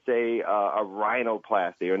after, let's say, a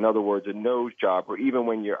rhinoplasty, or in other words, a nose job, or even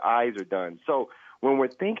when your eyes are done. So when we're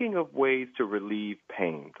thinking of ways to relieve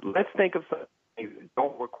pain, let's think of something that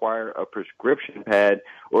don't require a prescription pad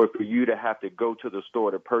or for you to have to go to the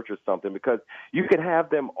store to purchase something, because you can have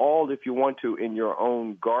them all if you want to in your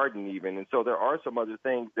own garden even. And so there are some other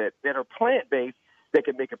things that are plant-based that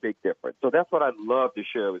can make a big difference. So that's what I'd love to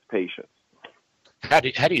share with patients. How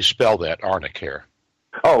do you spell that, Arnicare?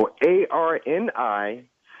 Oh, Arnicare.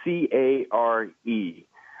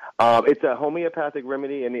 It's a homeopathic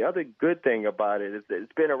remedy, and the other good thing about it is that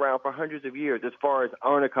it's been around for hundreds of years as far as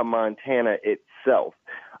Arnica montana itself.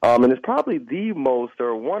 And it's probably the most,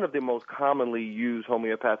 or one of the most commonly used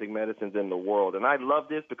homeopathic medicines in the world. And I love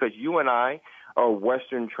this because you and I are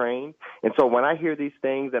Western trained. And so when I hear these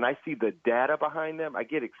things and I see the data behind them, I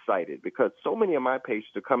get excited, because so many of my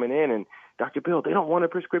patients are coming in and, Dr. Bill, they don't want a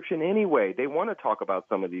prescription anyway. They want to talk about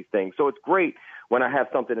some of these things. So it's great when I have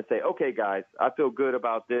something to say, okay, guys, I feel good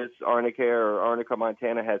about this. Arnicare or Arnica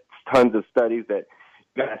montana has tons of studies that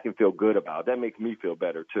you guys can feel good about. That makes me feel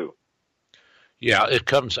better too. Yeah, it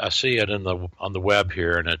comes. I see it on the web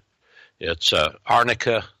here, and it's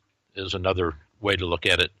Arnica is another way to look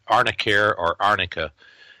at it. Arnicare or Arnica.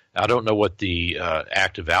 I don't know what the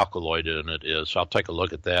active alkaloid in it is. I'll take a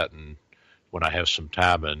look at that, and when I have some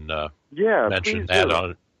time, and mention that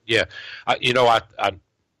on it. Yeah, I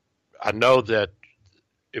know that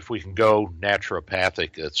if we can go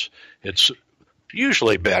naturopathic, it's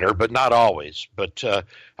usually better, but not always. But I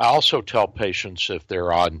also tell patients, if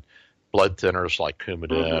they're on blood thinners like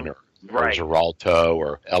Coumadin or Xarelto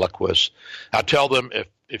or Eliquis, I tell them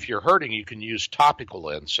if you're hurting, you can use topical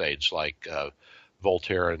NSAIDs like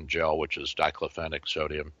Voltaren gel, which is diclofenac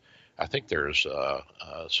sodium. I think there's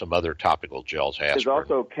some other topical gels. There's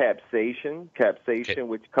also capsaicin,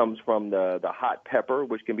 which comes from the hot pepper,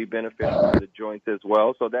 which can be beneficial to the joints as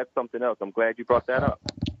well. So that's something else. I'm glad you brought that up.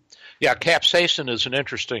 Yeah, capsaicin is an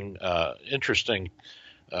interesting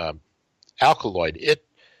alkaloid.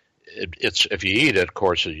 It's if you eat it, of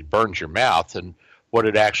course, it burns your mouth, and what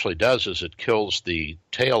it actually does is it kills the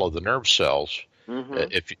tail of the nerve cells.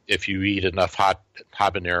 If you eat enough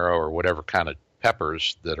habanero or whatever kind of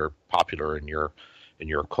peppers that are popular in your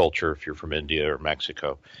culture, if you're from India or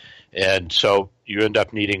Mexico, and so you end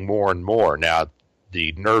up needing more and more. Now,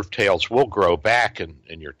 the nerve tails will grow back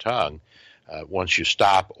in your tongue, once you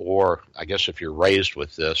stop, or I guess if you're raised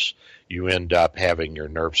with this, you end up having your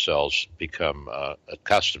nerve cells become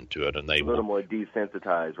accustomed to it, and they a little more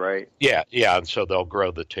desensitized, right? Yeah, and so they'll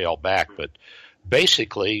grow the tail back. But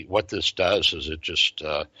basically, what this does is it just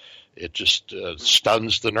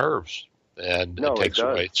stuns the nerves and takes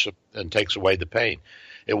away the pain.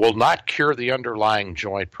 It will not cure the underlying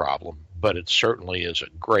joint problem, but it certainly is a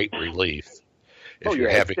great relief if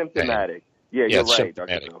you're having symptomatic. Pain. Yeah, you're right,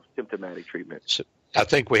 symptomatic. Dr. Bill. Symptomatic treatment. So I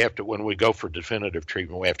think we have to, when we go for definitive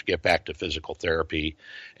treatment, we have to get back to physical therapy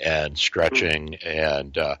and stretching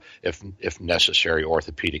and, if necessary,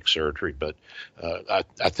 orthopedic surgery. But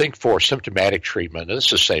I think for symptomatic treatment, and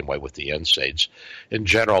it's the same way with the NSAIDs, in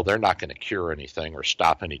general, they're not going to cure anything or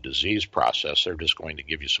stop any disease process. They're just going to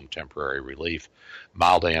give you some temporary relief,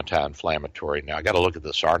 mild anti-inflammatory. Now, I got to look at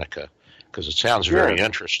this arnica, because it sounds very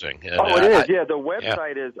interesting. And, it is. The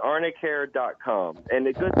website is arnicare.com. And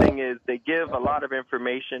the good thing is they give a lot of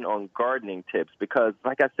information on gardening tips because,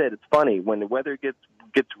 like I said, it's funny. When the weather gets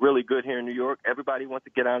really good here in New York, everybody wants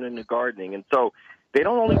to get out into gardening. And so they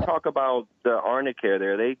don't only talk about the Arnicare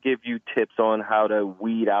there. They give you tips on how to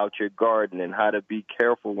weed out your garden and how to be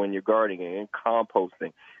careful when you're gardening and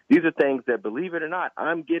composting. These are things that, believe it or not,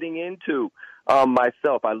 I'm getting into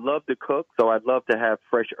myself. I love to cook, so I'd love to have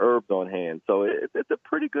fresh herbs on hand. So it's a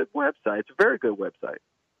pretty good website. It's a very good website.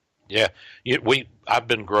 Yeah, I've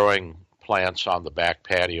been growing plants on the back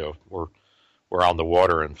patio. We're on the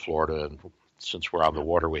water in Florida, and since we're on the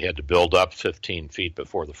water, we had to build up 15 feet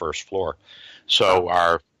before the first floor. So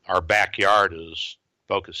our backyard is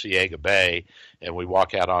Boca Ciega Bay, and we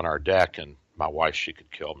walk out on our deck, and my wife, she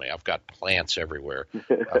could kill me. I've got plants everywhere.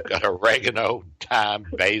 I've got oregano, thyme,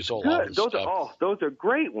 basil, all this stuff. Those are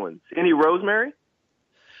great ones. Any rosemary?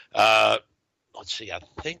 Let's see. I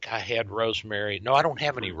think I had rosemary. No, I don't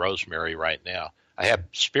have any rosemary right now. I have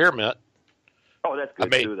spearmint. Oh, that's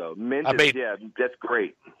good too, though. Mint that's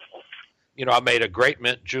great. I made a great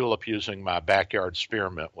mint julep using my backyard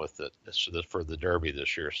spearmint with it for the Derby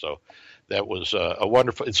this year. So that was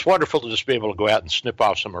it's wonderful to just be able to go out and snip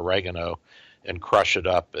off some oregano and crush it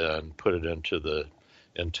up and put it into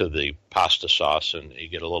the pasta sauce, and you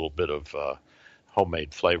get a little bit of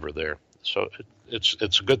homemade flavor there. So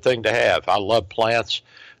it's a good thing to have. I love plants.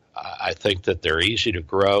 I think that they're easy to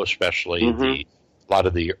grow, especially a lot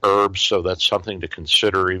of the herbs. So that's something to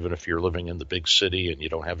consider, even if you're living in the big city and you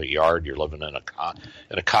don't have a yard, you're living in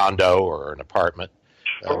a condo or an apartment.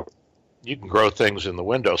 You can grow things in the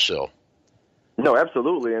windowsill. No,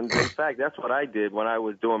 absolutely. And in fact, that's what I did when I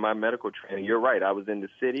was doing my medical training. You're right. I was in the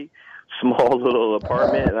city, small little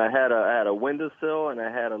apartment, and I had a windowsill and I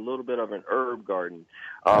had a little bit of an herb garden.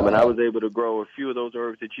 And I was able to grow a few of those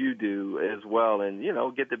herbs that you do as well, and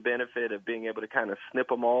get the benefit of being able to kind of snip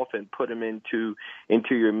them off and put them into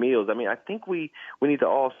your meals. I mean, I think we need to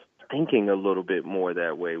all thinking a little bit more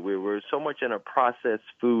that way. We're so much in a processed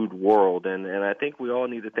food world, and I think we all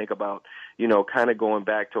need to think about, kind of going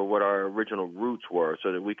back to what our original roots were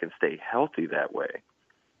so that we can stay healthy that way.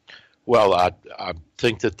 Well, I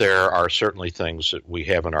think that there are certainly things that we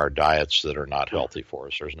have in our diets that are not healthy for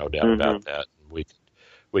us. There's no doubt about that.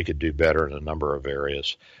 We could do better in a number of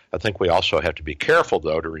areas. I think we also have to be careful,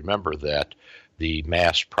 though, to remember that the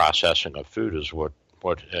mass processing of food is what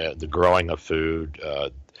the growing of food,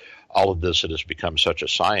 all of this that has become such a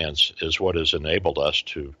science is what has enabled us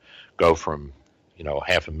to go from,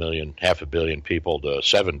 half a billion people to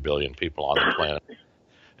 7 billion people on the planet.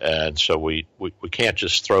 And so we can't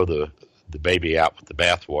just throw the baby out with the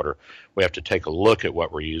bathwater. We have to take a look at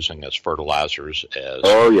what we're using as fertilizers, as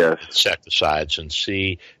insecticides, and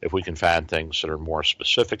see if we can find things that are more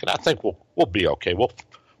specific. And I think we'll be okay.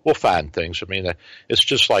 We'll find things. I mean, it's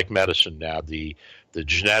just like medicine now. The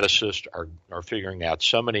geneticists are figuring out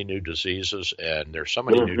so many new diseases, and there's so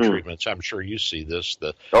many new treatments. I'm sure you see this.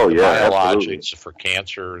 The biologics for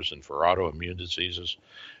cancers and for autoimmune diseases,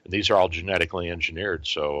 and these are all genetically engineered.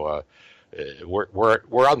 So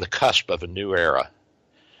we're on the cusp of a new era.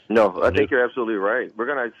 No, I think you're absolutely right. We're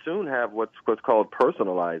going to soon have what's called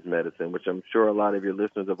personalized medicine, which I'm sure a lot of your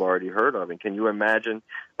listeners have already heard of. And can you imagine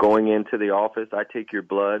going into the office, I take your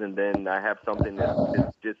blood, and then I have something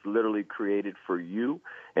that's just literally created for you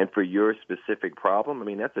and for your specific problem? I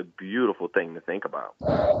mean, that's a beautiful thing to think about.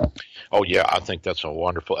 Oh, yeah, I think that's a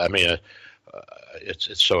wonderful – I mean,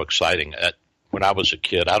 it's so exciting. When I was a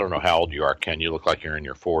kid, I don't know how old you are, Ken. You look like you're in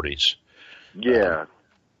your 40s. Yeah.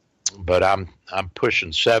 But I'm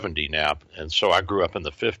pushing 70 now, and so I grew up in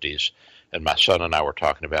the 50s, and my son and I were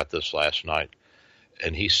talking about this last night,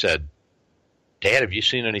 and he said, Dad, have you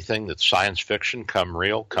seen anything that's science fiction come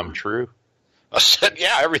real, come true? I said,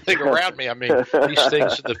 yeah, everything around me. I mean, these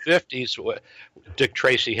things in the 50s, Dick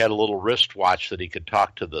Tracy had a little wristwatch that he could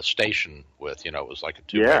talk to the station with. It was like a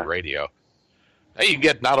two-way radio. Now you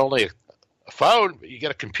get not only a phone, but you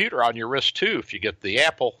get a computer on your wrist, too, if you get the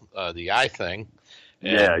Apple, the iThing.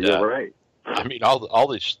 And, you're right. I mean, all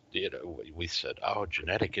these, we said,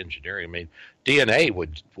 genetic engineering. I mean, DNA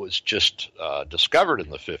was just discovered in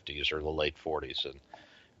the 50s or the late 40s, and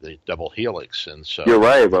the double helix. And so you're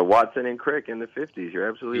right, but Watson and Crick in the 50s. You're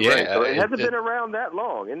absolutely right. So it hasn't been around that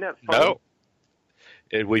long. Isn't that funny? No.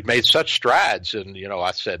 And we've made such strides, and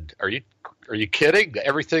I said, "Are you kidding?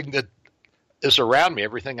 Everything that is around me,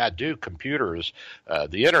 everything I do, computers,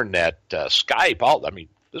 the internet, Skype,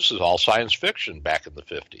 this is all science fiction back in the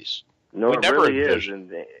 50s." No, it really is.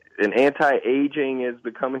 And anti-aging is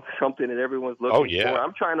becoming something that everyone's looking for.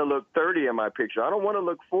 I'm trying to look 30 in my picture. I don't want to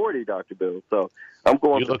look 40, Dr. Bill. So I'm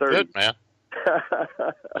going for 30. You look good, man.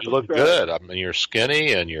 You look good. I mean, you're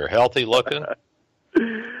skinny and you're healthy looking.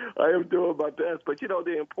 I am doing my best. But,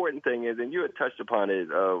 the important thing is, and you had touched upon it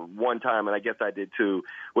one time, and I guess I did too,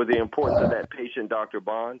 was the importance of that patient-doctor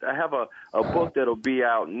bond. I have a book that will be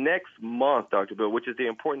out next month, Dr. Bill, which is the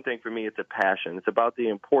important thing for me. It's a passion. It's about the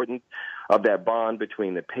importance of that bond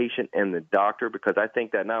between the patient and the doctor, because I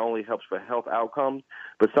think that not only helps for health outcomes,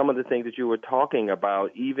 but some of the things that you were talking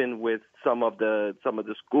about, even with some of the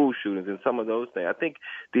school shootings and some of those things, I think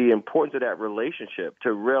the importance of that relationship,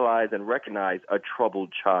 to realize and recognize a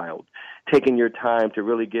troubled child, taking your time to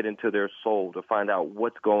really get into their soul, to find out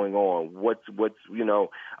what's going on, what's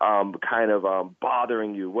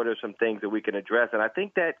bothering you, what are some things that we can address. And I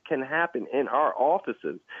think that can happen in our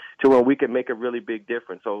offices to where we can make a really big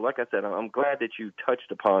difference. So like I said, I'm glad that you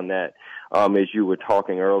touched upon that as you were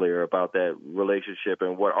talking earlier about that relationship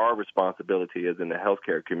and what our responsibility is in the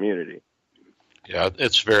healthcare community. Yeah,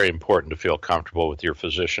 it's very important to feel comfortable with your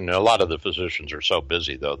physician. And a lot of the physicians are so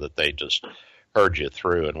busy, though, that they just herd you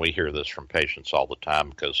through, and we hear this from patients all the time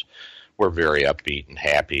because we're very upbeat and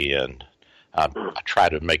happy, and I try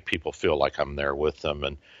to make people feel like I'm there with them.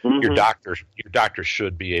 And your doctor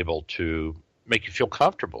should be able to make you feel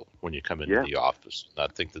comfortable when you come into the office. And I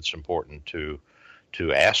think that's important to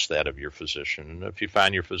ask that of your physician. And if you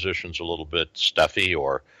find your physician's a little bit stuffy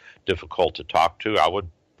or difficult to talk to, I would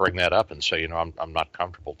bring that up and say, I'm not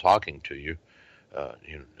comfortable talking to you.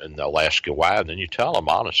 And they'll ask you why, and then you tell them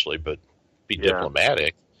honestly, but be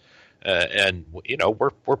diplomatic. And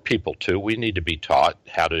we're people too. We need to be taught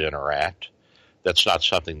how to interact. That's not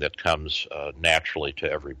something that comes naturally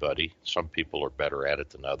to everybody. Some people are better at it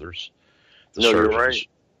than others. You're right.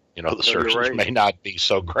 The surgeons may not be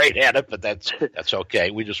so great at it, but that's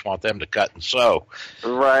okay. We just want them to cut and sew.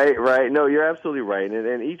 Right. No, you're absolutely right.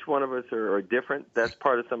 And each one of us are different. That's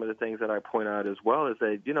part of some of the things that I point out as well, is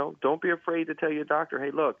that, don't be afraid to tell your doctor,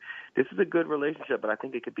 hey, look, this is a good relationship, but I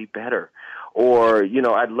think it could be better. Or,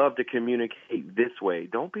 I'd love to communicate this way.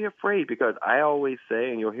 Don't be afraid, because I always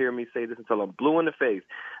say, and you'll hear me say this until I'm blue in the face,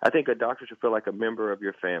 I think a doctor should feel like a member of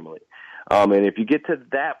your family. And if you get to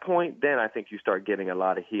that point, then I think you start getting a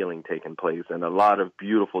lot of healing taking place and a lot of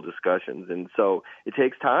beautiful discussions. And so it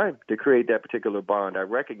takes time to create that particular bond, I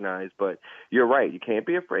recognize, but you're right. You can't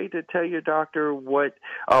be afraid to tell your doctor what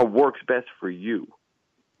works best for you.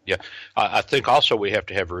 Yeah, I think also we have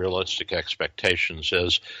to have realistic expectations.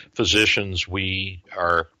 As physicians, we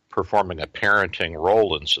are performing a parenting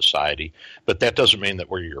role in society, but that doesn't mean that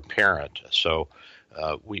we're your parent. So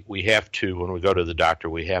we have to, when we go to the doctor,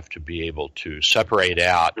 we have to be able to separate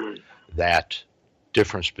out that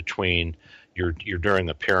difference between you're during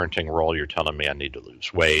a parenting role, you're telling me I need to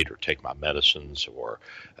lose weight or take my medicines or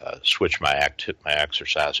switch my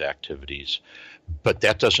exercise activities, but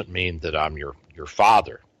that doesn't mean that I'm your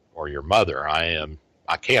father or your mother. I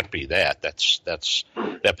can't be that.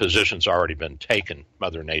 That position's already been taken.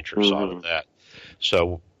 Mother Nature saw to that.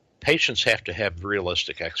 So patients have to have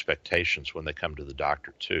realistic expectations when they come to the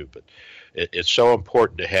doctor too. But it's so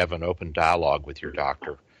important to have an open dialogue with your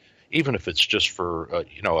doctor, even if it's just for a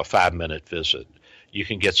 5-minute visit. You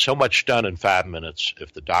can get so much done in 5 minutes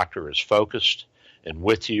if the doctor is focused and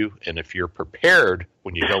with you, and if you're prepared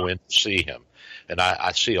when you go in to see him. And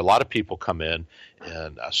I see a lot of people come in,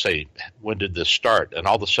 and I say, when did this start? And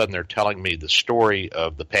all of a sudden they're telling me the story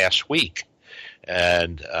of the past week.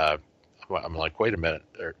 And I'm like, wait a minute,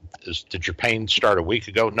 did your pain start a week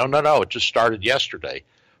ago? No, it just started yesterday.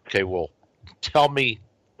 Okay, well, tell me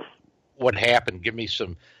what happened. Give me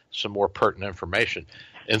some more pertinent information.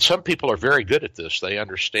 And some people are very good at this. They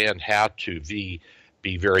understand how to be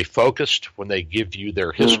very focused when they give you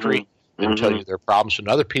their history and tell you their problems. And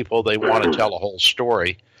other people, they want to tell a whole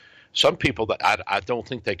story. Some people that I don't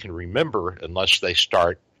think they can remember unless they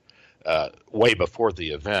start way before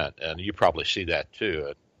the event, and you probably see that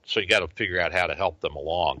too. So you got to figure out how to help them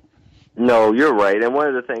along. No, you're right. And one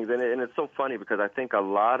of the things, and it's so funny because I think a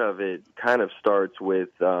lot of it kind of starts with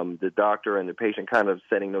the doctor and the patient kind of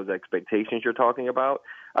setting those expectations you're talking about.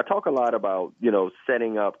 I talk a lot about,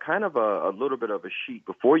 setting up kind of a little bit of a sheet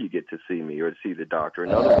before you get to see me or see the doctor.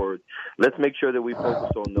 In other words, let's make sure that we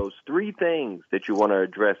focus on those 3 things that you want to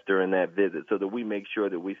address during that visit so that we make sure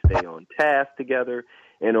that we stay on task together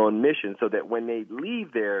and on mission so that when they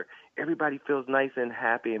leave there, everybody feels nice and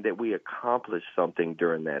happy and that we accomplished something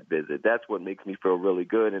during that visit. That's what makes me feel really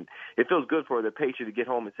good. And it feels good for the patient to get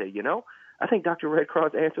home and say, I think Dr. Red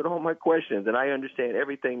Cross answered all my questions and I understand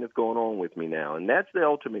everything that's going on with me now. And that's the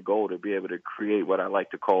ultimate goal, to be able to create what I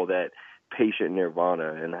like to call that patient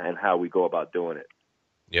nirvana and how we go about doing it.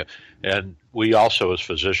 Yeah. And we also as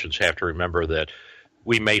physicians have to remember that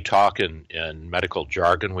we may talk in medical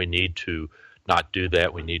jargon. We need to not do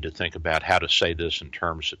that. We need to think about how to say this in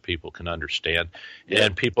terms that people can understand. Yeah.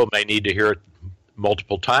 And people may need to hear it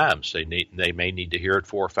multiple times. They may need to hear it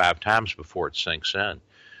 4 or 5 times before it sinks in.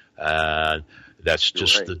 That's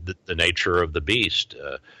just right. the nature of the beast.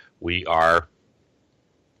 We are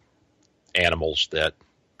animals that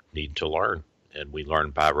need to learn, and we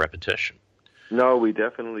learn by repetition. No, we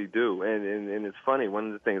definitely do. And it's funny, one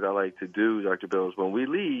of the things I like to do, Dr. Bill, is when we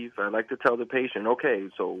leave, I like to tell the patient, okay,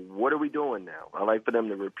 so what are we doing now? I like for them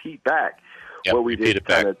to repeat back what we just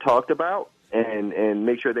kind of talked about and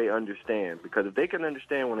make sure they understand. Because if they can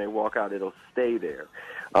understand when they walk out, it'll stay there.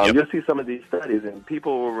 You'll see some of these studies, and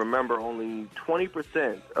people will remember only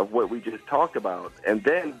 20% of what we just talked about, and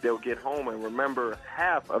then they'll get home and remember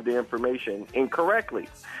half of the information incorrectly.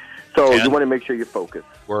 So you want to make sure you focus.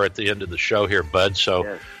 We're at the end of the show here, Bud, so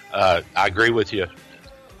yes. I agree with you.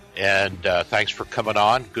 And thanks for coming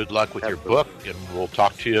on. Good luck with your book, and we'll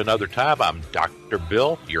talk to you another time. I'm Dr.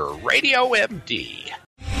 Bill, your Radio MD.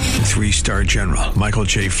 3-star General Michael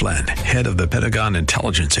J. Flynn, head of the Pentagon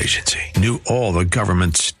Intelligence Agency, knew all the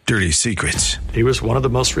government's dirty secrets. He was one of the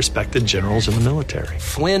most respected generals in the military.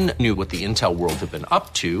 Flynn knew what the intel world had been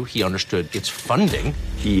up to. He understood its funding.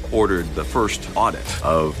 He ordered the first audit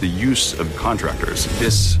of the use of contractors.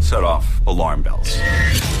 This set off alarm bells.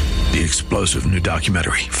 The explosive new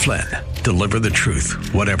documentary, Flynn, Deliver the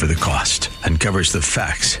Truth, Whatever the Cost, uncovers the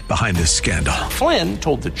facts behind this scandal. Flynn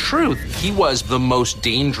told the truth. He was the most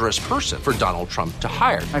dangerous person for Donald Trump to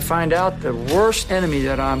hire. I find out the worst enemy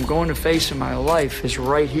that I'm going to face in my life is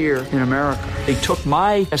right here in America. They took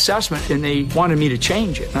my assessment and they wanted me to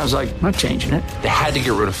change it. And I was like, I'm not changing it. They had to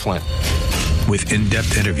get rid of Flynn. With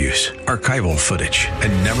in-depth interviews, archival footage,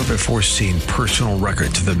 and never-before-seen personal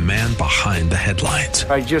records of the man behind the headlines.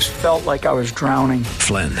 I just felt like I was drowning.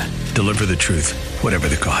 Flynn, Deliver the Truth, Whatever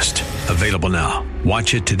the Cost. Available now.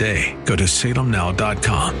 Watch it today. Go to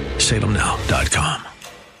salemnow.com. salemnow.com.